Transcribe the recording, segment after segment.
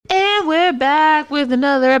we're back with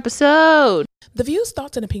another episode. The views,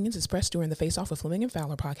 thoughts, and opinions expressed during the Face Off with Fleming and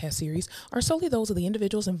Fowler podcast series are solely those of the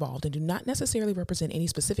individuals involved and do not necessarily represent any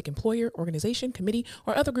specific employer, organization, committee,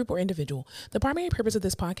 or other group or individual. The primary purpose of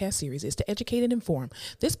this podcast series is to educate and inform.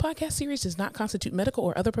 This podcast series does not constitute medical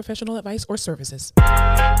or other professional advice or services. It's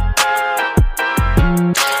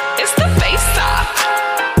the Face Off.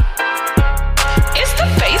 It's the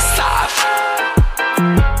Face Off.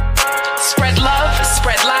 Spread love,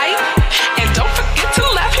 spread light, and don't forget to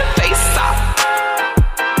laugh your face off.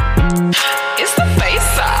 It's the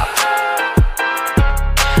Face Off.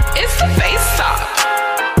 It's the Face Off.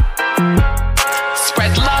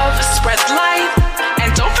 Spread love, spread light,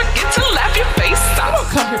 and don't forget to laugh your face off. You don't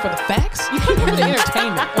come here for the facts. You come here for the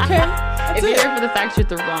entertainment, okay? If you're here for the facts, you're at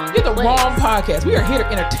the wrong You're the place. wrong podcast. We are here to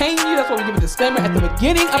entertain you. That's why we give a disclaimer at the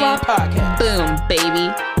beginning of our podcast. Boom,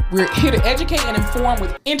 baby. We're here to educate and inform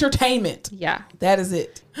with entertainment. Yeah. That is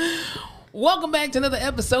it. Welcome back to another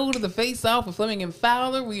episode of the Face Off with Fleming and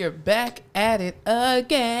Fowler. We are back at it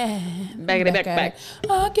again. Back.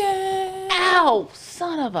 Again. Ow,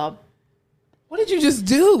 son of a... What did you just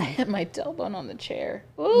do? hit my tailbone on the chair.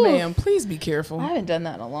 Ooh. Ma'am, please be careful. I haven't done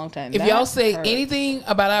that in a long time. If That y'all say hurt. anything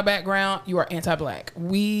about our background, you are anti-black.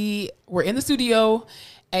 We're in the studio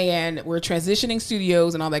and we're transitioning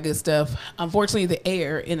studios and all that good stuff. Unfortunately, the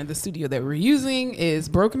air in the studio that we're using is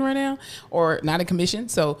broken right now or not in commission.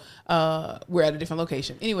 So we're at a different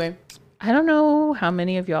location. Anyway. I don't know how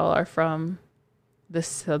many of y'all are from the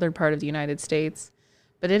southern part of the United States,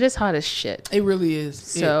 but it is hot as shit. It really is.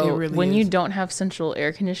 So it really when is. you don't have central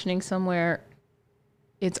air conditioning somewhere,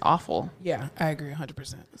 it's awful. Yeah, I agree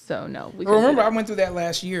 100%. So no. We I remember I went through that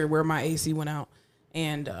last year where my AC went out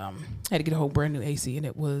and I had to get a whole brand new AC and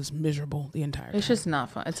it was miserable the entire time. It's just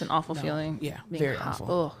not fun. It's an awful feeling. Yeah, being very hot.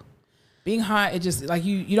 awful. Ugh. Being hot, it just like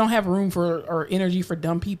you don't have room for or energy for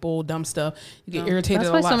dumb people, dumb stuff. You get irritated.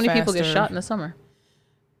 That's why a lot so many people get faster. shot in the summer.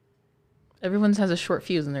 Everyone has a short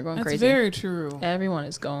fuse and they're going That's crazy. very true. Everyone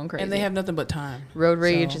is going crazy. And they have nothing but time. road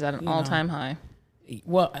rage So, is at an you know. all-time high.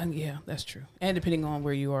 Well, yeah, that's true. And depending on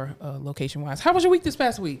where you are, location wise. How was your week this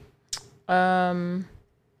past week?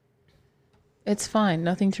 It's fine.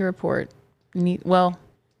 Nothing to report. No.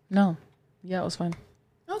 Yeah, it was fine.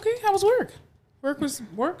 Okay, how was work? Work was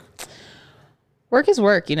work. Work is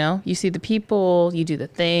work, you know. You see the people, you do the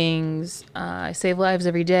things. I save lives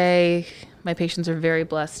every day. My patients are very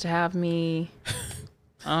blessed to have me.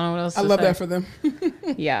 I don't know what else I to love say. that for them.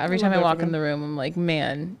 Yeah, every time I walk in the room, I'm like,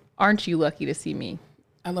 man, aren't you lucky to see me?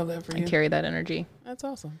 I love that for I you. carry that energy. That's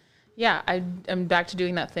awesome. Yeah, I'm back to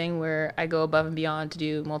doing that thing where I go above and beyond to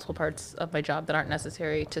do multiple parts of my job that aren't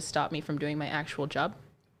necessary to stop me from doing my actual job.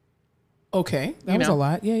 Okay, that was a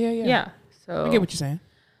lot. Yeah. Yeah. So I get what you're saying.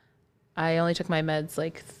 I only took my meds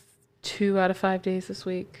like 2 out of 5 days this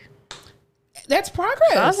week. That's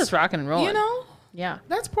progress. So I was just rocking and rolling. You know, Yeah.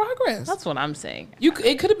 that's progress. That's what I'm saying.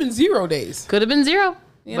 It could have been 0 days. Could have been 0,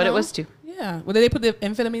 You but it know? was 2. Yeah. Well, did they put the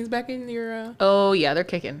amphetamines back in your? Oh yeah, they're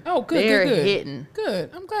kicking. Oh, good. They're good. hitting. Good.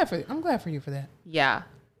 I'm glad for you for that. Yeah.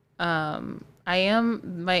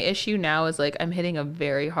 My issue now is like I'm hitting a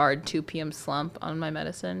very hard 2 p.m. slump on my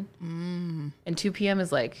medicine. And 2 p.m.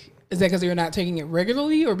 is like, Is that because you're not taking it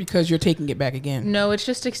regularly, or because you're taking it back again? no, it's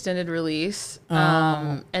just extended release.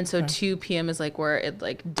 And so 2 p.m. is like where it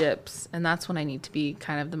like dips. And that's when I need to be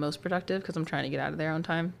kind of the most productive because I'm trying to get out of there on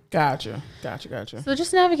time. Gotcha. So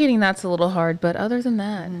just navigating that's a little hard. But other than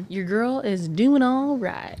that, your girl is doing all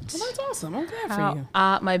right. Well, that's awesome. I'm glad for you.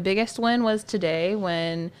 My biggest win was today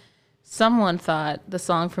when someone thought the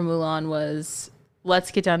song from Mulan was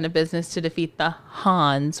 "Let's Get Down to Business to Defeat the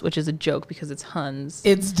Hans," which is a joke because it's Huns.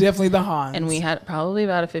 It's definitely the Hans. And we had probably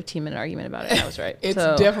about a 15-minute argument about it. I was right. It's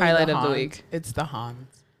so, definitely highlight the of the Hans. week. It's the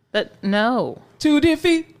Hans. No. To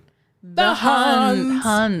defeat the Hans.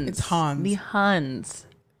 Huns. It's Hans. The Huns.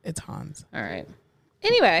 It's Hans. All right.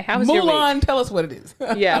 Anyway, how was your week? Mulan, tell us what it is.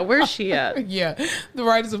 Yeah, where's she at? Yeah, the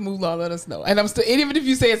writers of Mulan, let us know. And I'm still, even if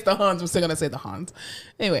you say it's the Huns, we're still gonna say the Hans.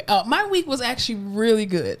 Anyway, my week was actually really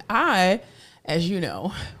good. I, as you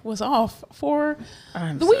know, was off for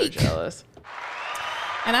I'm the so week, jealous.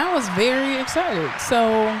 and I was very excited.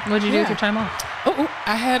 So, What'd you do with your time off?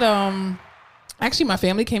 I had actually my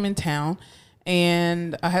family came in town.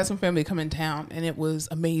 And I had some family come in town, and it was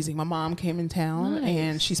amazing. My mom came in town,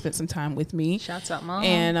 and she spent some time with me. Shouts out, Mom.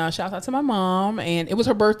 And shouts out to my mom. And it was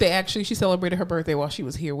her birthday, actually. She celebrated her birthday while she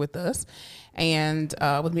was here with us and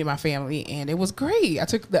with me and my family. And it was great. I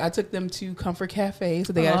took them to Comfort Cafe,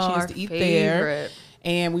 so they got a chance to eat there.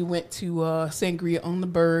 And we went to Sangria on the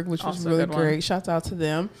Berg, which was really great. Shouts out to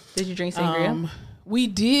them. Did you drink sangria? We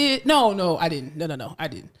did. No, I didn't. No, I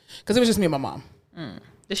didn't. Because it was just me and my mom.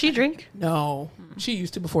 Does she drink? No, she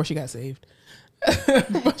used to before she got saved.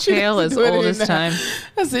 Tale as old as time.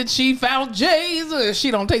 I said she found Jesus.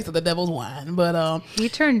 She don't taste of the devil's wine, but he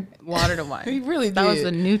turned water to wine. He really did. That was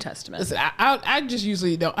the New Testament. Listen, I just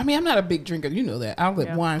usually don't. I mean, I'm not a big drinker. You know that. I'll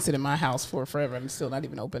let wine sit in my house for forever and still not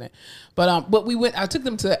even open it. But we went. I took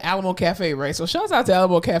them to Alamo Cafe, right? So shouts out to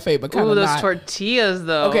Alamo Cafe, but kind of those tortillas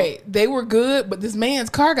though. Okay, they were good, but this man's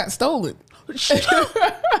car got stolen.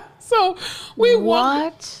 So we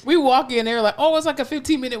walk in there like, oh, it's like a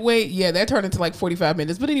 15-minute wait. Yeah, that turned into like 45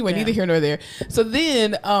 minutes. But anyway, neither here nor there. So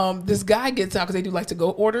then this guy gets out because they do like to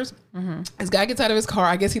go orders. Mm-hmm. This guy gets out of his car.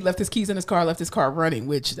 I guess he left his keys in his car, left his car running,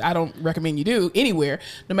 which I don't recommend you do anywhere,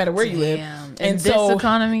 no matter where you live. And this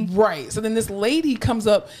economy. Right. So then this lady comes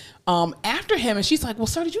up after him and she's like, well,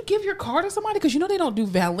 sir, did you give your car to somebody? Because you know they don't do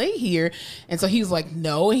valet here. And so he was like,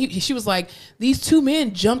 no. And she was like, these two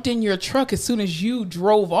men jumped in your truck as soon as you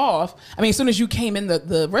drove off. I mean, as soon as you came in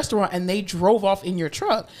the restaurant, and they drove off in your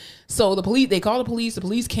truck. So they called the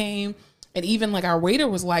police came, and even like our waiter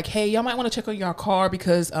was like, hey, y'all might want to check on your car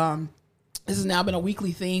because this has now been a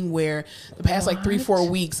weekly thing where the past like 3-4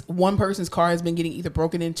 weeks, one person's car has been getting either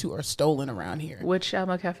broken into or stolen around here. Which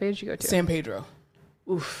Alamo Cafe did you go to? San Pedro.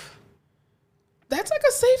 Oof. That's like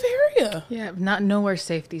a safe area. Yeah, not nowhere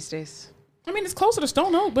safe these days. I mean, it's closer to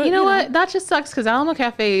Stone Oak, but you know what? That just sucks because Alamo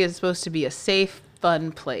Cafe is supposed to be a safe,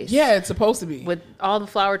 fun place. Yeah, it's supposed to be. With all the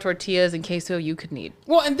flour tortillas and queso you could need.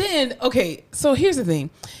 Well, and then, okay, so here's the thing.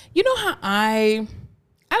 You know how I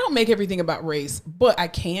don't make everything about race, but I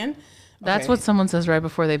can. That's what someone says right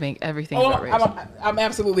before they make everything about race. I'm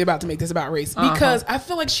absolutely about to make this about race because I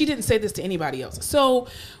feel like she didn't say this to anybody else. So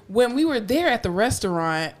when we were there at the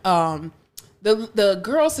restaurant, the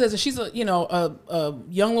girl says, and she's a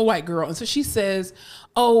young little white girl, and so she says,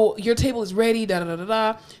 "Oh, your table is ready." Da da da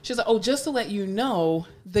da. She's like, "Oh, just to let you know,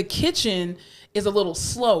 the kitchen is a little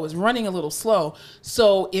slow, is running a little slow.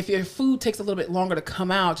 So if your food takes a little bit longer to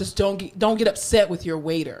come out, just don't get upset with your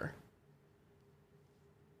waiter."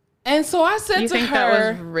 And so I said to her, "You think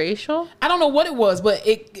that was racial?" I don't know what it was, but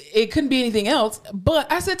it couldn't be anything else.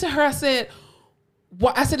 But I said to her, I said,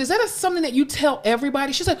 is that something that you tell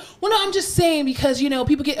everybody? She's like, well, no, I'm just saying because,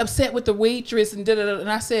 people get upset with the waitress and da-da-da.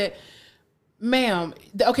 And I said, ma'am,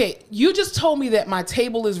 okay, you just told me that my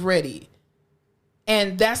table is ready.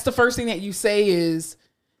 And that's the first thing that you say is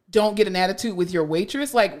don't get an attitude with your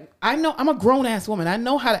waitress. Like, I know I'm a grown ass woman. I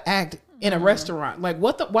know how to act in a restaurant. Like,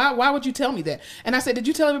 why would you tell me that? And I said, did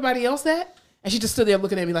you tell everybody else that? And she just stood there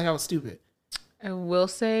looking at me like I was stupid. I will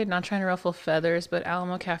say, not trying to ruffle feathers, but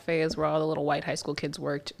Alamo Cafe is where all the little white high school kids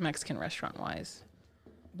worked, Mexican restaurant wise.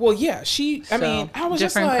 Well, yeah, I was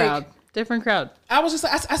just like, different crowd. I was just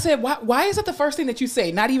like, I said, why is that the first thing that you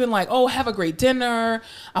say? Not even like, oh, have a great dinner.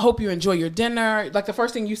 I hope you enjoy your dinner. Like the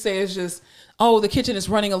first thing you say is just, oh, the kitchen is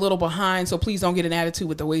running a little behind, so please don't get an attitude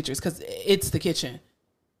with the waitress because it's the kitchen.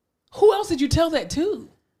 Who else did you tell that to?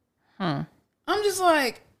 I'm just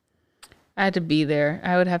like, I had to be there.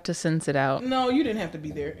 I would have to sense it out. No, you didn't have to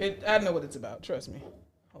be there. I know what it's about. Trust me.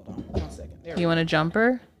 Hold on 1 second. You want to jump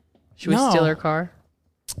her? Should we steal her car?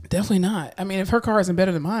 Definitely not. I mean, if her car isn't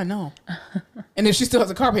better than mine, no. And if she still has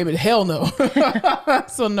a car payment, hell no.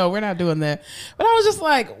 So no, we're not doing that. But I was just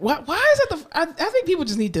like, why is that I think people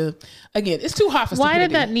just need to, again, it's too hot for stupidity. Why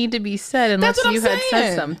did that need to be said unless you had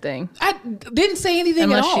said something? I didn't say anything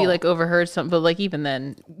unless at all. Unless she overheard something, but even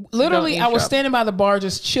then. Literally, I was standing by the bar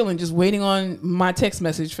just chilling, just waiting on my text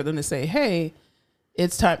message for them to say, hey,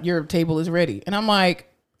 it's time, your table is ready. And I'm like,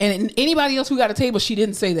 and anybody else who got a table, she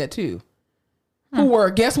didn't say that too. Who were,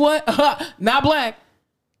 guess what? Not black.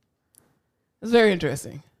 It's very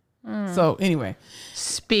interesting. So anyway.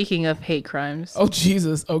 Speaking of hate crimes. Oh,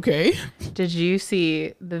 Jesus. Okay. Did you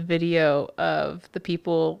see the video of the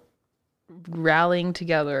people rallying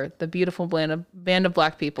together, the beautiful band of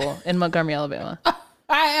black people in Montgomery, Alabama?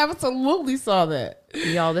 I absolutely saw that.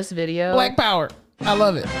 Y'all, this video. Black power. I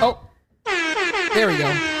love it. Oh, there we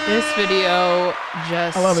go. This video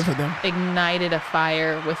just I love it for them. Ignited a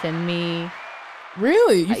fire within me.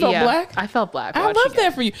 Really? You felt black? I felt black. I love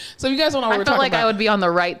that for you. So you guys don't know what we're talking about. I felt like I would be on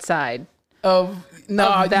the right side of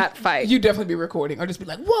that fight. You'd definitely be recording or just be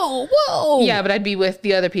like, whoa. Yeah, but I'd be with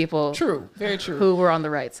the other people. True. Very true. Who were on the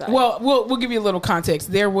right side. Well, we'll give you a little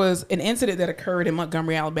context. There was an incident that occurred in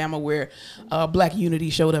Montgomery, Alabama where Black Unity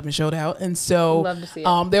showed up and showed out. And so love to see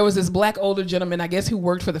it. There was this black older gentleman, I guess, who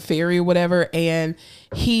worked for the ferry or whatever. And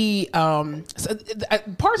he,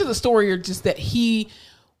 parts of the story are just that he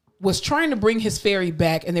was trying to bring his ferry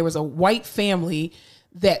back, and there was a white family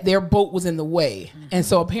that their boat was in the way. And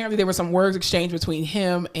so apparently there was some words exchanged between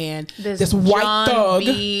him and this white John thug.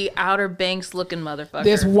 B. Outer Banks looking motherfucker.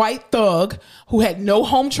 This white thug who had no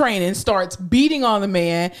home training starts beating on the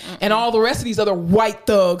man, and all the rest of these other white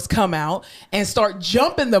thugs come out and start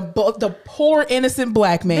jumping the poor innocent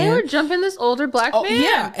black man. They were jumping this older black man.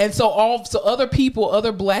 Yeah, and so other people,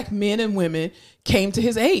 other black men and women came to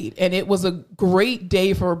his aid, and it was a great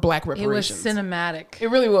day for black reparations. It was cinematic. It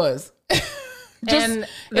really was. And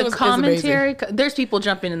the commentary, there's people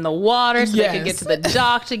jumping in the water so they could get to the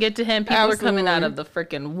dock to get to him. People were coming out of the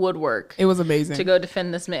freaking woodwork. It was amazing. To go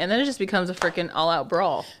defend this man. And then it just becomes a freaking all-out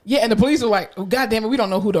brawl. Yeah, and the police were like, oh, God damn it, we don't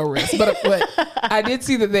know who to arrest. But I did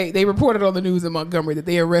see that they reported on the news in Montgomery that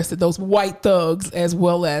they arrested those white thugs as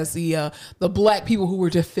well as the black people who were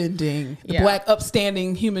defending the black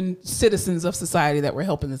upstanding human citizens of society that were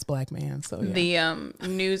helping this black man. So yeah. The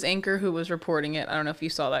news anchor who was reporting it, I don't know if you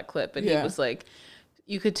saw that clip, but he was like,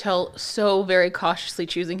 you could tell so very cautiously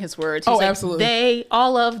choosing his words. He's like, absolutely. They,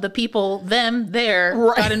 all of the people, them, there,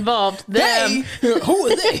 got involved. Them. Who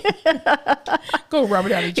are they? Go Robert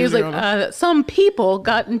Downey Jr. He was like, some people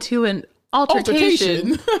got into an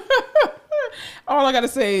altercation. All I got to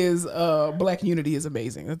say is black unity is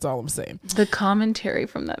amazing. That's all I'm saying. The commentary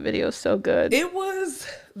from that video is so good. It was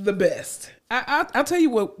the best. I'll tell you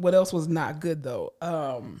what else was not good, though.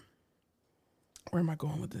 Where am I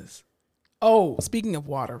going with this? Oh, speaking of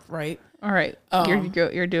water, right? All right.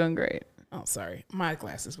 You're doing great. Oh, sorry. My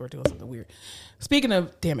glasses were doing something weird. Speaking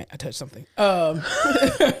of, damn it, I touched something. Sorry.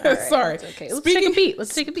 Okay.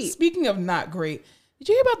 Let's take a beat. Speaking of not great, did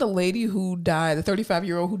you hear about the lady who died, the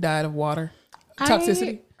 35-year-old who died of water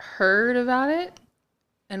toxicity? I heard about it.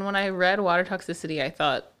 And when I read water toxicity, I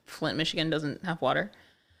thought Flint, Michigan doesn't have water.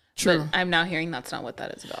 True. But I'm now hearing that's not what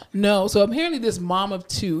that is about. No. So apparently this mom of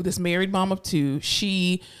two, this married mom of two,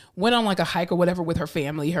 she went on like a hike or whatever with her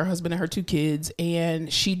family, her husband and her two kids,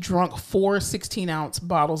 and she drunk 4 16-ounce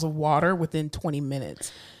bottles of water within 20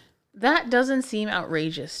 minutes. That doesn't seem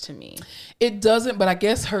outrageous to me. It doesn't, but I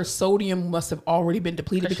guess her sodium must have already been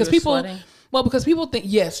depleted because people, sweating. Because people think,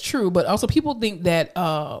 yes, true, but also people think that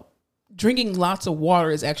drinking lots of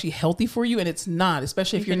water is actually healthy for you, and it's not,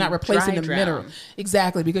 especially if you're not replacing the mineral.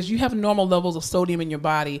 Exactly, because you have normal levels of sodium in your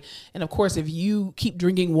body, and of course, if you keep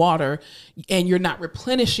drinking water and you're not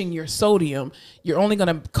replenishing your sodium, you're only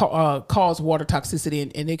going to cause water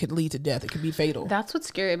toxicity, and it could lead to death. It could be fatal. That's what's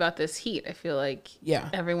scary about this heat. I feel like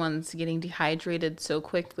everyone's getting dehydrated so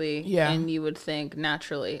quickly, and you would think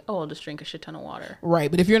naturally, oh, I'll just drink a shit ton of water.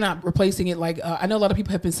 Right, but if you're not replacing it, like I know a lot of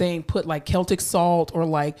people have been saying, put like Celtic salt or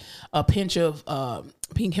like a pinch of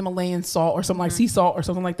pink Himalayan salt or something like sea salt or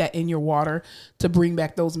something like that in your water to bring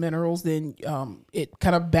back those minerals, then it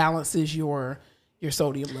kind of balances your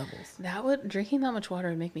sodium levels. Drinking that much water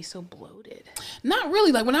would make me so bloated. Not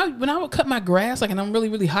really. Like when I would cut my grass, like, and I'm really,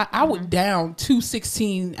 really hot, I would down 2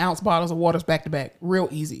 16-ounce bottles of waters back to back real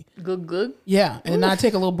easy. Good. Yeah. And then I'd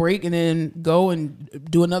take a little break and then go and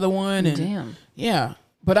do another one. And damn. Yeah.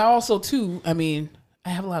 But I also too, I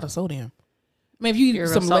have a lot of sodium. I mean, if you eat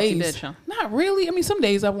some Lay's, bitch, huh? Not really. I mean, some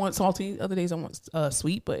days I want salty, other days I want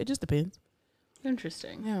sweet, but it just depends.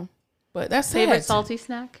 Interesting. Yeah, but that's favorite salty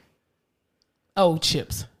snack. Oh,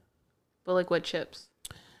 chips. But like what chips?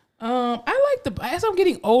 I like as I'm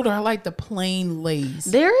getting older, I like the plain Lay's.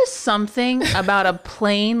 There is something about a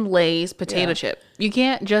plain Lay's potato chip. You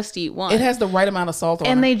can't just eat one. It has the right amount of salt on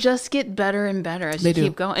it. And they just get better and better as you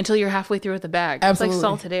keep going until you're halfway through with the bag. Absolutely. It's like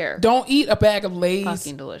salted air. Don't eat a bag of Lay's,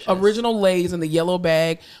 fucking delicious, original Lay's in the yellow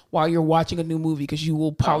bag while you're watching a new movie, because you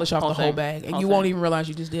will polish off the whole bag and you won't even realize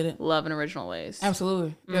you just did it. Love an original Lay's.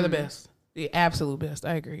 Absolutely. They're the best. The absolute best.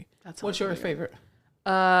 I agree. What's your favorite?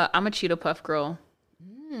 I'm a Cheeto Puff girl.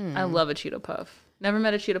 I love a Cheeto Puff. Never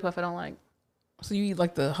met a Cheeto Puff I don't like. So you eat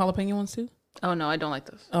like the jalapeno ones too? Oh no, I don't like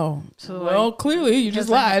those. Oh, so well, clearly you just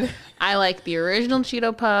lied. I like the original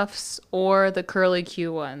Cheeto Puffs or the curly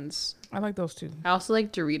Q ones. I like those too. I also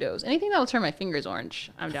like Doritos. Anything that will turn my fingers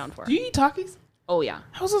orange, I'm down for. Do you eat Takis? Oh yeah.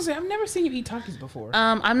 I was gonna say I've never seen you eat Takis before.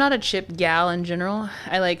 I'm not a chip gal in general.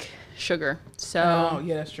 I like sugar, so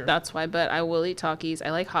yeah, that's true. That's why. But I will eat Takis. I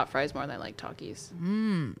like hot fries more than I like Takis.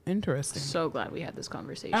 Interesting. So glad we had this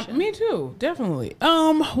conversation. Me too, definitely.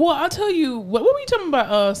 Well, I'll tell you what were you talking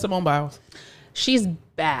about? Simone Biles. She's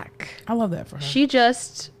back. I love that for her. She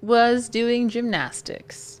just was doing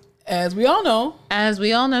gymnastics. As we all know,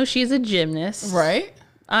 she's a gymnast. Right.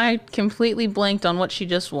 I completely blanked on what she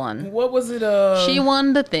just won. What was it? She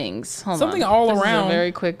won the things. Hold something on. all this around. Is a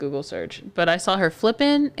very quick Google search. But I saw her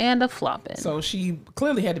flipping and a flopping. So she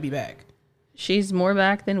clearly had to be back. She's more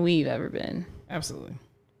back than we've ever been. Absolutely.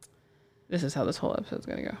 This is how this whole episode's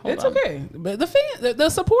gonna go. Hold It's on. okay. But the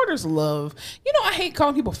supporters love. I hate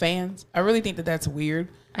calling people fans. I really think that that's weird.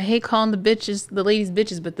 I hate calling the ladies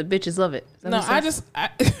bitches, but the bitches love it. Does that make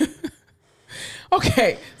sense?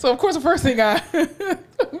 Okay, so of course the first thing I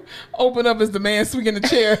open up is the man swinging the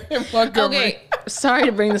chair in Montgomery. Okay, sorry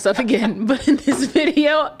to bring this up again, but in this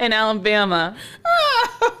video in Alabama,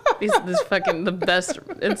 this fucking the best.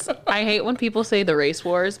 I hate when people say the race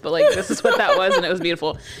wars, but like this is what that was, and it was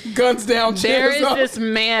beautiful. Guns down, There chairs is up. this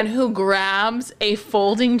man who grabs a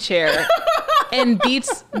folding chair and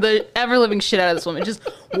beats the ever living shit out of this woman. Just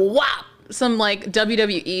whop, some like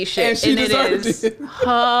WWE shit, And she it deserved is it.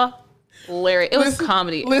 hilarious. It was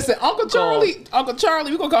comedy. Listen, Uncle Charlie, we're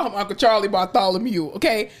gonna call him Uncle Charlie Bartholomew,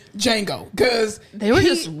 okay? Django. Because They were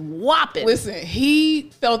just whopping. Listen,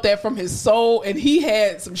 he felt that from his soul, and he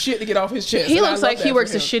had some shit to get off his chest. He and I looks love like that he for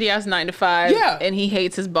works a him. shitty ass 9 to 5. Yeah. And he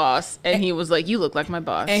hates his boss. And he was like, "You look like my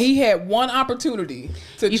boss." And he had one opportunity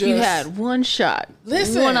to if you had one shot,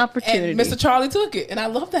 listen, one opportunity. and Mr. Charlie took it, and I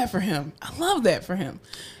love that for him.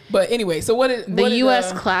 But anyway, so the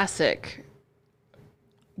U.S. Classic,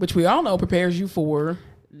 which we all know prepares you for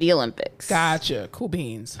the Olympics. Gotcha, cool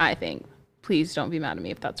beans. I think. Please don't be mad at me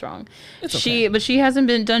if that's wrong. It's okay. But she hasn't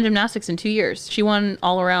been done gymnastics in 2 years. She won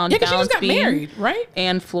all around Yeah, because she balance just got beam married, right?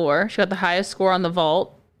 and floor. She got the highest score on the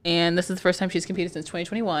vault, and this is the first time she's competed since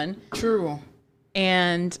 2021. True.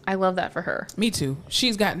 And I love that for her. Me too.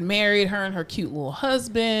 She's gotten married, her and her cute little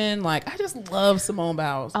husband. Like, I just love Simone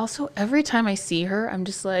Biles. Also, every time I see her, I'm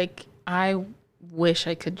just like, I wish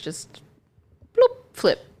I could just bloop,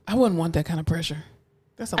 flip. I wouldn't want that kind of pressure.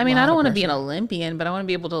 That's I don't want to be an Olympian, but I want to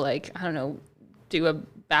be able to, like, I don't know, do a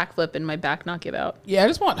backflip and my back not give out. Yeah, I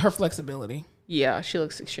just want her flexibility. Yeah, she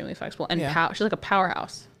looks extremely flexible. And Yeah. she's like a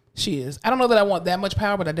powerhouse. She is. I don't know that I want that much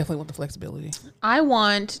power, but I definitely want the flexibility. I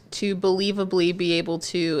want to believably be able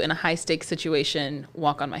to, in a high stakes situation,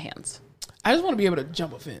 walk on my hands. I just want to be able to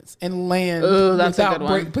jump a fence and land Ooh, that's a without good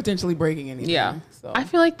one. potentially breaking anything. Yeah. So I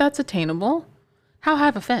feel like that's attainable. How high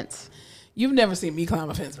of a fence? you've never seen me climb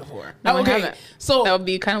a fence before. No, I okay. haven't. So That would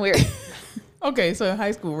be kind of weird. okay, so in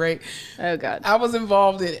high school, right? Oh, God. I was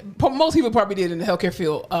involved in most people probably did in the healthcare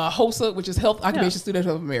field. HOSA, which is Health Occupation Yeah. Students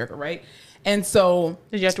of America, right? And so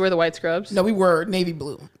Did you have to wear the white scrubs? no, we were navy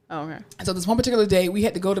blue. Oh, okay. And so this one particular day, we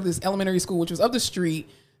had to go to this elementary school, which was up the street,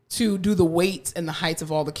 to do the weights and the heights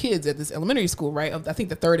of all the kids at this elementary school, right? Of I think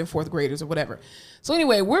the 3rd and 4th graders or whatever. So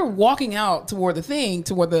anyway, we're walking out toward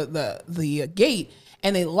the gate,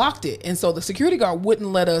 and they locked it. And so the security guard wouldn't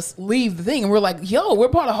let us leave the thing. And we're like, yo, we're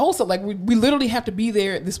part of HOSA. Like we literally have to be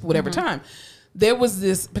there at this whatever time. There was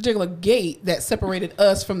this particular gate that separated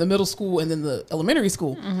us from the middle school and then the elementary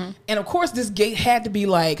school. And of course, this gate had to be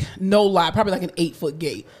like, no lie, probably like an 8-foot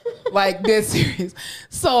gate. Like, dead serious.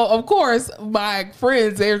 So, of course, my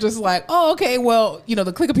friends, they're just like, oh, okay, well,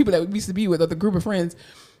 the clique of people that we used to be with, or the group of friends.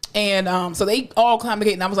 And so they all climbed the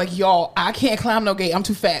gate, and I was like, y'all, I can't climb no gate. I'm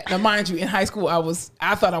too fat. Now, mind you, in high school,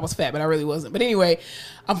 I thought I was fat, but I really wasn't. But anyway,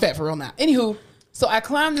 I'm fat for real now. Anywho, so I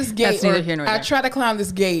climbed this gate. That's neither here nor I there. tried to climb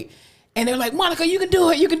this gate. And they're like, Monica, you can do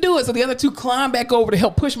it. You can do it. So the other two climbed back over to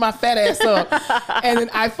help push my fat ass up. And then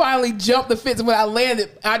I finally jumped the fence. And when I landed,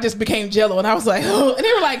 I just became jello. And I was like, oh. And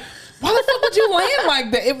they were like, why the fuck would you land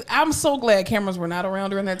like that? I'm so glad cameras were not around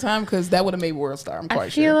during that time, because that would have made World Star. I'm quite I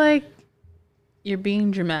feel sure. like you're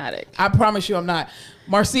being dramatic. I promise you I'm not.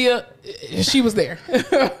 Marcia, she was there.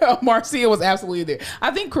 Marcia was absolutely there.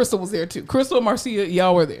 I think Crystal was there too. Crystal and Marcia,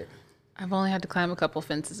 y'all were there. I've only had to climb a couple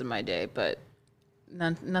fences in my day, but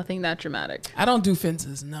nothing that dramatic. I don't do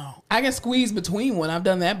fences, no. I can squeeze between one. I've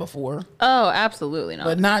done that before. Oh, absolutely not.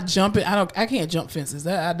 But not jumping. I can't jump fences.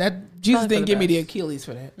 That Jesus Probably for didn't the give me the best. Achilles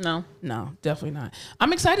for that. No. No, definitely not.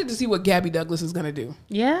 I'm excited to see what Gabby Douglas is gonna do.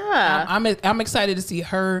 Yeah. I'm excited to see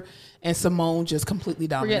her and Simone just completely We're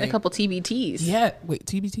dominate. getting a couple TBTs. Yeah. Wait,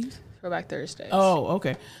 TBTs? Throwback Thursdays. Oh,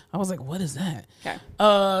 okay. I was like, what is that?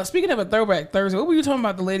 Okay. Speaking of a throwback Thursday, what were you talking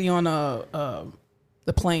about? The lady on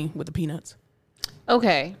the plane with the peanuts.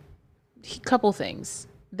 Okay. Couple things.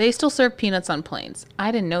 They still serve peanuts on planes.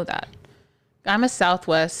 I didn't know that. I'm a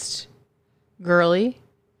Southwest girly.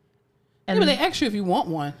 And Yeah, but they ask you if you want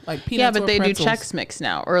one, like peanuts. yeah, but or they pretzels. do Chex Mix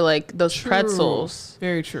now, or like those True. pretzels.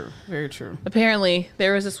 Very true. Very true. Apparently,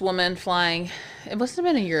 there was this woman flying. It must have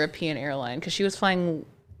been a European airline because she was flying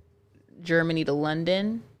Germany to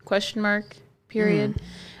London? ? Period.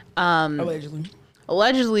 Allegedly.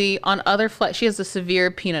 Allegedly, on other flights, she has a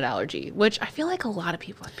severe peanut allergy, which I feel like a lot of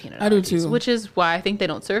people have peanut allergies. I do too. Which is why I think they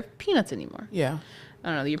don't serve peanuts anymore. Yeah. I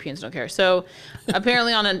don't know. The Europeans don't care. So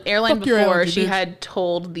apparently on an airline Fuck your before, allergy, she bitch. had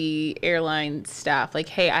told the airline staff, like,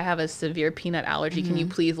 hey, I have a severe peanut allergy. Can you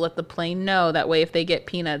please let the plane know? That way, if they get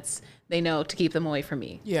peanuts, they know to keep them away from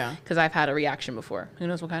me. Yeah. Because I've had a reaction before. Who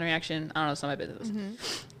knows what kind of reaction? I don't know. It's not my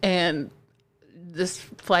business. And this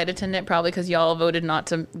flight attendant, probably because y'all voted not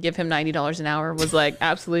to give him $90 an hour, was like,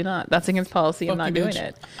 absolutely not. That's against policy. I'm Fuck not you, doing bitch.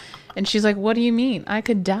 it. And she's like, what do you mean? I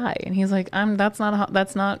could die. And he's like, that's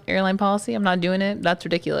not airline policy. I'm not doing it. That's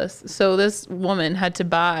ridiculous. So this woman had to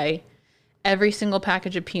buy every single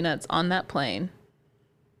package of peanuts on that plane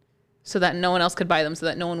so that no one else could buy them, so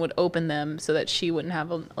that no one would open them, so that she wouldn't have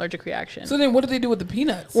an allergic reaction. So then what did they do with the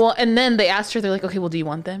peanuts? Well, and then they asked her, they're like, okay, well, do you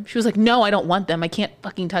want them? She was like, no, I don't want them. I can't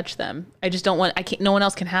fucking touch them. I just don't want, no one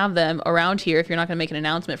else can have them around here if you're not going to make an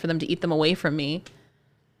announcement for them to eat them away from me.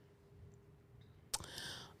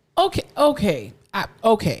 Okay.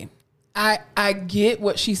 I get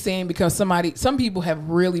what she's saying because some people have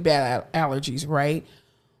really bad allergies, right?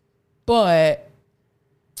 But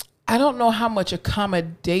I don't know how much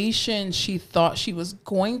accommodation she thought she was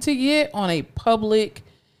going to get on a public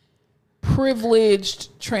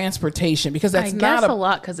privileged transportation, because that's I guess not a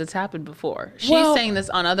lot because it's happened before. She's Well- saying this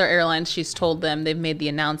on other airlines. She's told them they've made the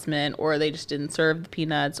announcement, or they just didn't serve the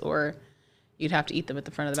peanuts, or you'd have to eat them at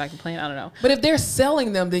the front of the back of the plane. I don't know. But if they're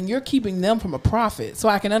selling them, then you're keeping them from a profit. So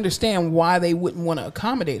I can understand why they wouldn't want to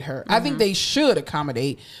accommodate her. I think they should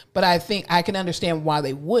accommodate, but I think I can understand why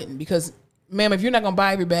they wouldn't. Because, ma'am, if you're not going to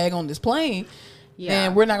buy every bag on this plane,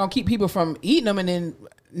 then we're not going to keep people from eating them. And then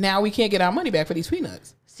now we can't get our money back for these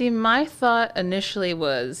peanuts. See, my thought initially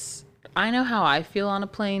was, I know how I feel on a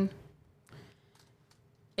plane.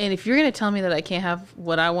 And if you're going to tell me that I can't have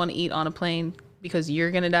what I want to eat on a plane because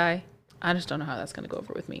you're going to die, I just don't know how that's going to go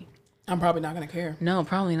over with me. I'm probably not going to care. No,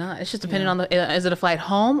 probably not. It's just depending on is it a flight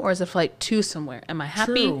home or is it a flight to somewhere? Am I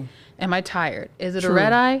happy? True. Am I tired? Is it True. a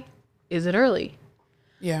red eye? Is it early?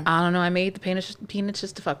 Yeah. I don't know. I may eat the peanuts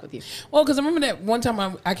just to fuck with you. Well, because I remember that one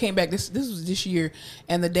time I came back, this was this year,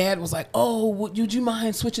 and the dad was like, oh, would you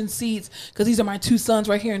mind switching seats? Because these are my two sons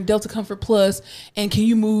right here in Delta Comfort Plus, and can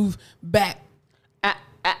you move back?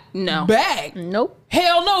 No. Back? Nope.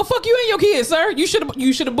 Hell no. Fuck you and your kids, sir. You should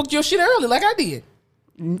have booked your shit early like I did.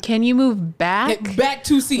 Can you move back? Back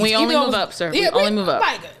two seats. We only Even though move it was- up, sir. We only move up.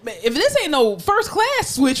 Like, if this ain't no first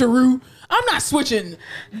class switcheroo, I'm not switching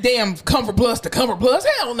damn Comfort Plus to Comfort Plus.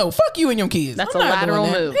 Hell no. Fuck you and your kids. That's I'm a not lateral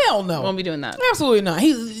doing that. move. Hell no. Won't be doing that. Absolutely not.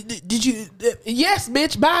 Did you? Yes,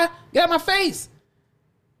 bitch. Bye. Get out my face.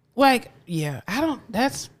 Like, yeah,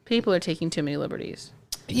 that's. People are taking too many liberties.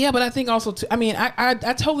 Yeah, but I think also, I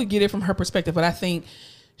totally get it from her perspective, but I think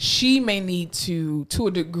she may need to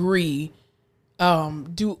a degree,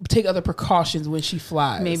 take other precautions when she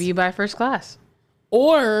flies. Maybe you buy first class.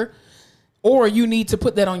 Or you need to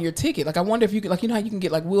put that on your ticket. Like, I wonder if you could, like, you know how you can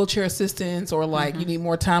get like wheelchair assistance, or like you need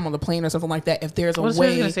more time on the plane or something like that. If there's a I was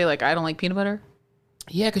way, going to say, like, I don't like peanut butter.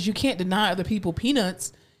 yeah, because you can't deny other people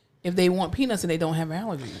peanuts if they want peanuts and they don't have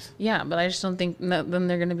allergies. Yeah, but I just don't think then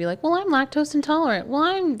they're going to be like, well, I'm lactose intolerant. Well,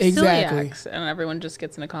 I'm Exactly. celiac. And everyone just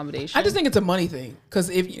gets an accommodation. I just think it's a money thing, because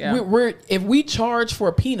if we charge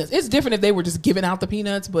for peanuts, it's different if they were just giving out the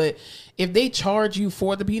peanuts. But if they charge you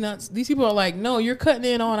for the peanuts, these people are like, no, you're cutting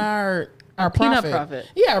in on our peanut profit. profit.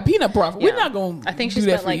 Yeah, our peanut profit. Yeah. We're not going. I think she do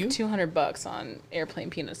that spent for like you. $200 on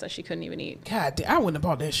airplane peanuts that she couldn't even eat. God damn, I wouldn't have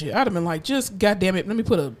bought that shit. I'd have been like, just goddamn it, let me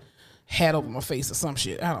put a hat over my face or some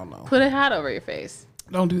shit. I don't know. Put a hat over your face.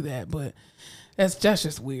 Don't do that, but that's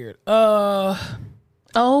just weird. Oh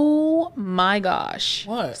my gosh.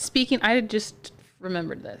 What? Speaking, I just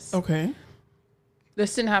remembered this. Okay.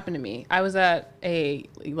 This didn't happen to me. I was at a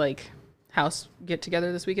house get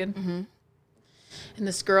together this weekend. Mm-hmm. And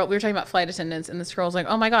this girl, we were talking about flight attendants, and this girl was like,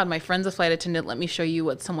 oh my God, my friend's a flight attendant. Let me show you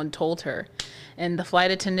what someone told her. And the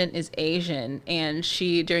flight attendant is Asian, and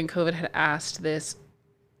she, during COVID, had asked this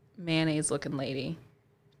mayonnaise-looking lady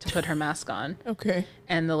to put her mask on. Okay.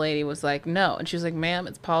 And the lady was like, no. And she was like, ma'am,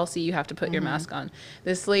 it's policy. You have to put your mask on.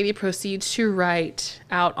 This lady proceeds to write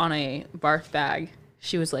out on a barf bag.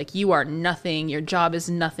 She was like, you are nothing. Your job is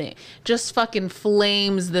nothing. Just fucking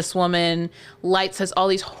flames this woman. Says all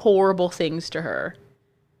these horrible things to her.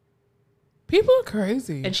 People are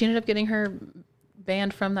crazy. And she ended up getting her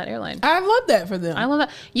banned from that airline. I love that for them. I love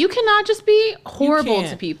that. You cannot just be horrible can't.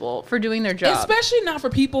 to people for doing their job. Especially not for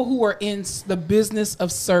people who are in the business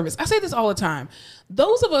of service. I say this all the time.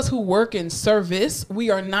 Those of us who work in service,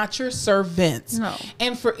 we are not your servants. No.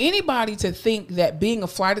 And for anybody to think that being a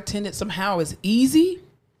flight attendant somehow is easy,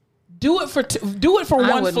 do it for one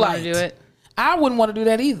I wouldn't flight. want to do it. I wouldn't want to do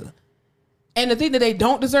that either. And the thing that they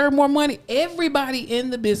don't deserve more money, everybody in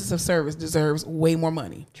the business of service deserves way more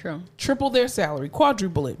money. True. Triple their salary,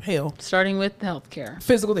 quadruple it. Hell. Starting with healthcare.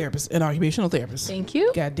 Physical therapists and occupational therapists. Thank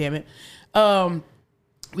you. God damn it.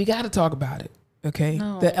 We got to talk about it. Okay.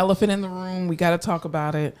 No. The elephant in the room. We got to talk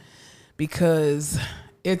about it because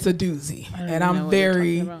it's a doozy. And I'm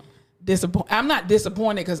very disappointed. I'm not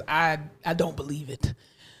disappointed because I don't believe it.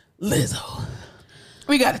 Lizzo.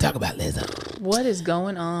 We got to talk about Lizzo. What is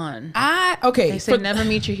going on? Okay. They say never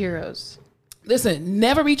meet your heroes. Listen,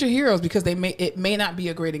 never meet your heroes because it may not be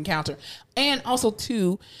a great encounter. And also,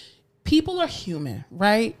 too, people are human,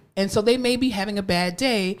 right? And so they may be having a bad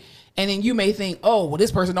day. And then you may think, oh, well,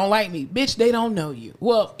 this person don't like me. Bitch, they don't know you.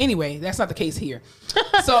 Well, anyway, that's not the case here.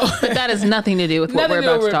 So, but that has nothing to do with what we're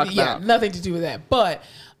about to talk about. Yeah, nothing to do with that. But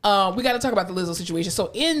we got to talk about the Lizzo situation. So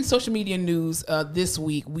in social media news this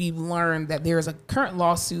week, we've learned that there is a current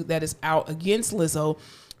lawsuit that is out against Lizzo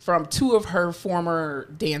from 2 of her former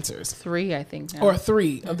dancers. 3, I think. Now. Or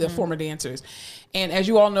 3 of the former dancers. And as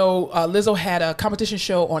you all know, Lizzo had a competition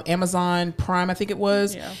show on Amazon Prime, I think it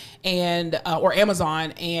was, and or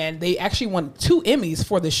Amazon, and they actually won 2 Emmys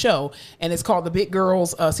for the show. And it's called The Big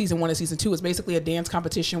Girls Season 1 and Season 2. It's basically a dance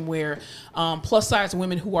competition where plus size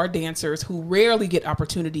women who are dancers who rarely get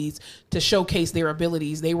opportunities to showcase their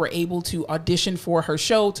abilities, they were able to audition for her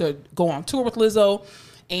show to go on tour with Lizzo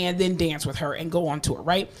and then dance with her and go on tour,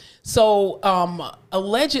 right? So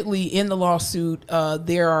allegedly in the lawsuit,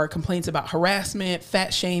 there are complaints about harassment,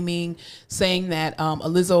 fat shaming, saying that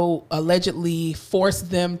Lizzo allegedly forced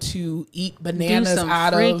them to eat bananas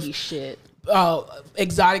out of shit.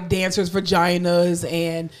 Exotic dancers' vaginas,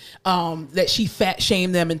 and that she fat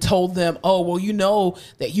shamed them and told them, oh, well, you know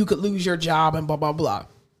that you could lose your job and blah, blah, blah.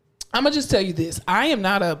 I'm going to just tell you this. I am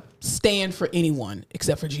not a stand for anyone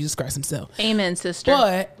except for Jesus Christ himself. Amen, sister.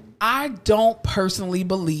 But I don't personally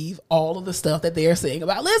believe all of the stuff that they're saying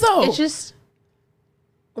about Lizzo. It's just,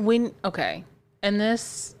 okay. And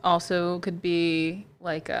this also could be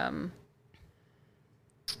like a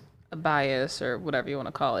bias or whatever you want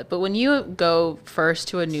to call it. But when you go first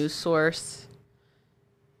to a news source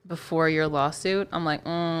before your lawsuit, I'm like,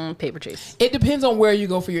 paper chase. It depends on where you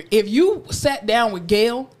go for if you sat down with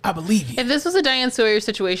Gayle, I believe you. If this was a Diane Sawyer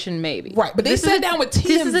situation, maybe. Right, but they sat down with TMZ.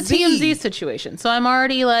 This is a TMZ situation, so I'm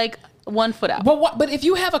already like 1 foot out. But if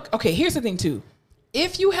you have here's the thing too.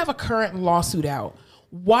 If you have a current lawsuit out,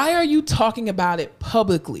 why are you talking about it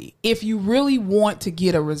publicly? If you really want to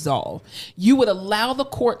get a resolve, you would allow the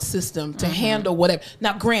court system to handle whatever.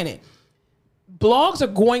 Now, granted, blogs are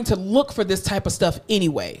going to look for this type of stuff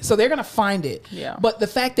anyway. So they're going to find it. Yeah. But the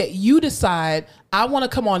fact that you decide, I want to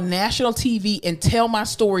come on national TV and tell my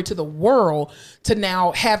story to the world to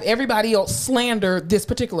now have everybody else slander this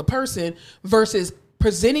particular person versus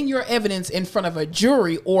presenting your evidence in front of a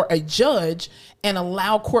jury or a judge and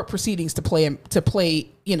allow court proceedings to play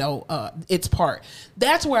its part.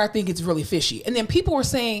 That's where I think it's really fishy. And then people were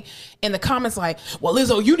saying in the comments like, well,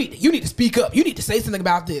 Lizzo, you need to speak up. You need to say something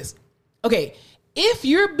about this. Okay, if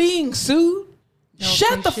you're being sued,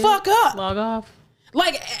 shut the fuck up. Log off.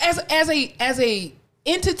 Like as a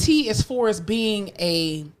entity, as far as being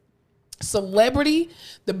a celebrity,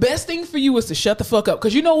 the best thing for you is to shut the fuck up.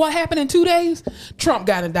 Because you know what happened in 2 days? Trump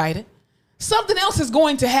got indicted. Something else is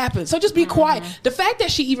going to happen. So just be quiet. The fact that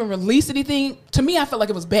she even released anything, to me, I felt like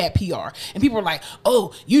it was bad PR. And people were like,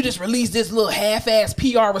 oh, you just released this little half-ass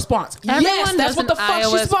PR response. Yes, that's what the fuck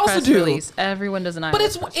she's supposed to do. Release. Everyone does an iOS.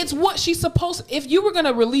 But it's what she's supposed to. If you were going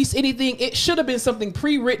to release anything, it should have been something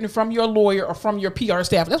pre-written from your lawyer or from your PR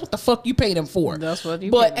staff. That's what the fuck you paid them for. That's what you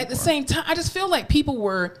paid But them at the for. same time, I just feel like people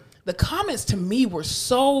were... The comments to me were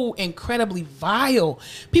so incredibly vile.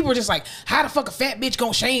 People were just like, how the fuck a fat bitch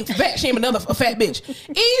gonna shame another fat bitch?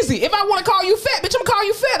 Easy. If I want to call you fat, bitch, I'm gonna call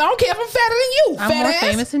you fat. I don't care if I'm fatter than you, I'm fat more ass.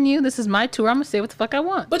 famous than you. This is my tour. I'm gonna say what the fuck I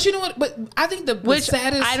want. But you know what? But I think the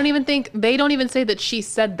saddest... I don't even think... They don't even say that she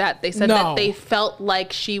said that. They said that they felt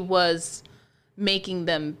like she was making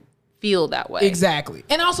them feel that way. Exactly.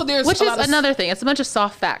 And also there's which is another thing. It's a bunch of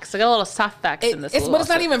soft facts. I got a lot of soft facts in this. But it's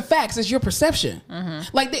not even facts. It's your perception.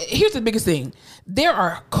 Like here's the biggest thing. There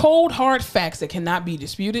are cold, hard facts that cannot be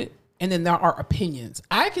disputed. And then there are opinions.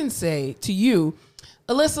 I can say to you,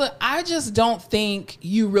 Alyssa, I just don't think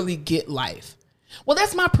you really get life. Well,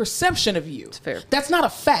 that's my perception of you. It's fair. That's not a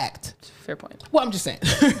fact. It's a fair point. Well, I'm just saying.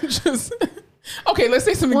 Okay, let's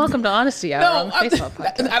say something. Welcome to Honesty Hour on the Facebook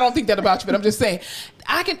podcast. I don't think that about you, but I'm just saying,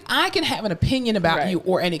 I can have an opinion about you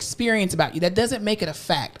or an experience about you. That doesn't make it a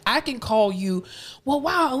fact. I can call you, well,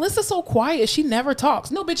 wow, Alyssa's so quiet. She never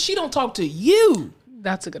talks. No, bitch, she don't talk to you.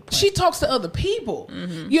 That's a good point. She talks to other people.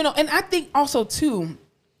 You know, and I think also too,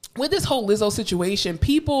 with this whole Lizzo situation,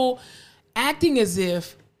 people, acting as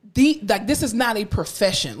if this is not a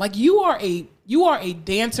profession. Like you are a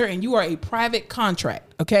dancer and you are a private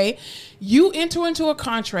contract. Okay, you enter into a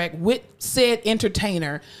contract with said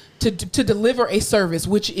entertainer to deliver a service,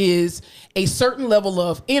 which is a certain level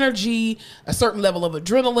of energy, a certain level of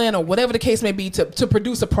adrenaline, or whatever the case may be, to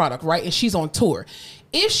produce a product, right? And she's on tour.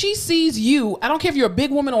 If she sees you, I don't care if you're a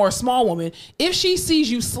big woman or a small woman, if she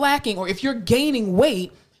sees you slacking or if you're gaining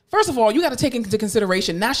weight, first of all, you got to take into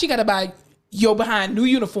consideration, now she got to buy your behind new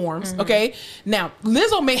uniforms, okay? Now,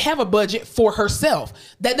 Lizzo may have a budget for herself.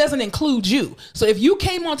 That doesn't include you. So if you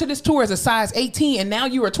came onto this tour as a size 18 and now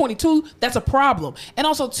you are 22, that's a problem. And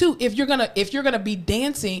also, too, if you're gonna be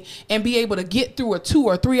dancing and be able to get through a 2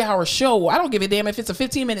 or 3 hour show, I don't give a damn if it's a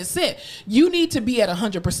 15-minute set, you need to be at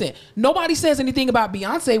 100%. Nobody says anything about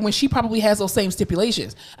Beyonce when she probably has those same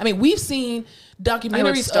stipulations. I mean, we've seen documentaries. I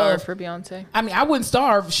would starve for Beyonce. I mean, I wouldn't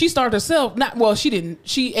starve. She starved herself. She didn't.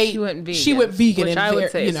 She ate. She went vegan. Which I would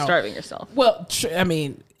say is starving yourself. Well, I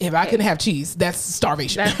mean, if I couldn't have cheese, that's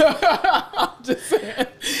starvation. I'm just saying.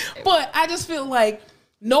 But I just feel like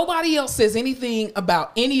nobody else says anything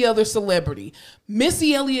about any other celebrity.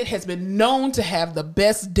 Missy Elliott has been known to have the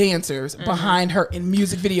best dancers behind her in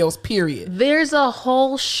music videos, period. There's a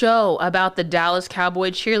whole show about the Dallas Cowboy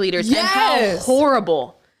cheerleaders and how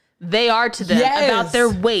horrible they are to them, about their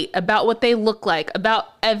weight, about what they look like, about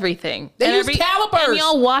everything. They use calipers. And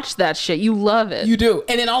y'all watch that shit. You love it. You do.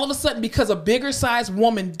 And then all of a sudden, because a bigger sized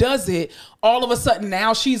woman does it, all of a sudden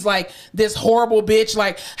now she's like this horrible bitch.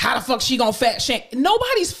 Like, how the fuck she gonna fat shame?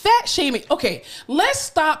 Nobody's fat shaming. Okay, let's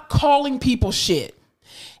stop calling people shit.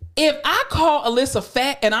 If I call Alyssa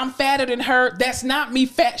fat and I'm fatter than her, that's not me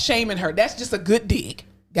fat shaming her. That's just a good dig.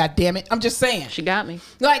 God damn it. I'm just saying. She got me.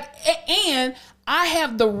 Like, and I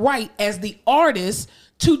have the right as the artist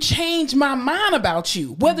to change my mind about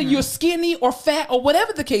you, whether you're skinny or fat or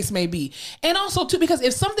whatever the case may be. And also too, because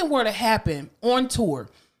if something were to happen on tour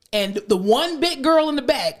and the one big girl in the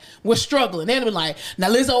back was struggling, they'd be like, now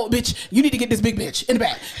Lizzo, bitch, you need to get this big bitch in the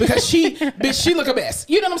back because she look a mess.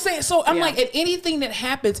 You know what I'm saying? So I'm like, at anything that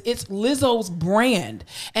happens, it's Lizzo's brand.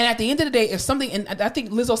 And at the end of the day, if something, and I think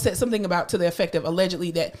Lizzo said something about to the effect of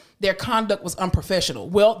allegedly that their conduct was unprofessional.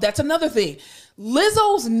 Well, that's another thing.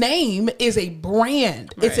 Lizzo's name is a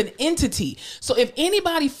brand. Right. It's an entity. So if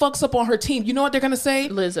anybody fucks up on her team, you know what they're going to say?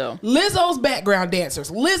 Lizzo's background dancers,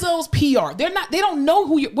 Lizzo's PR. They don't know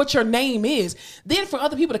what your name is. Then for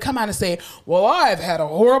other people to come out and say, well, I've had a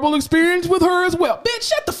horrible experience with her as well. Bitch,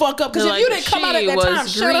 shut the fuck up. Because if you didn't come out at that time,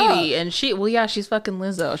 shut up. And she's fucking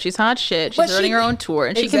Lizzo. She's hot shit. She's running her own tour.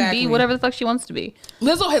 And she can be whatever the fuck she wants to be.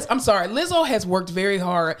 Lizzo has worked very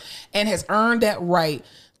hard and has earned that right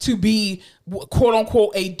to be quote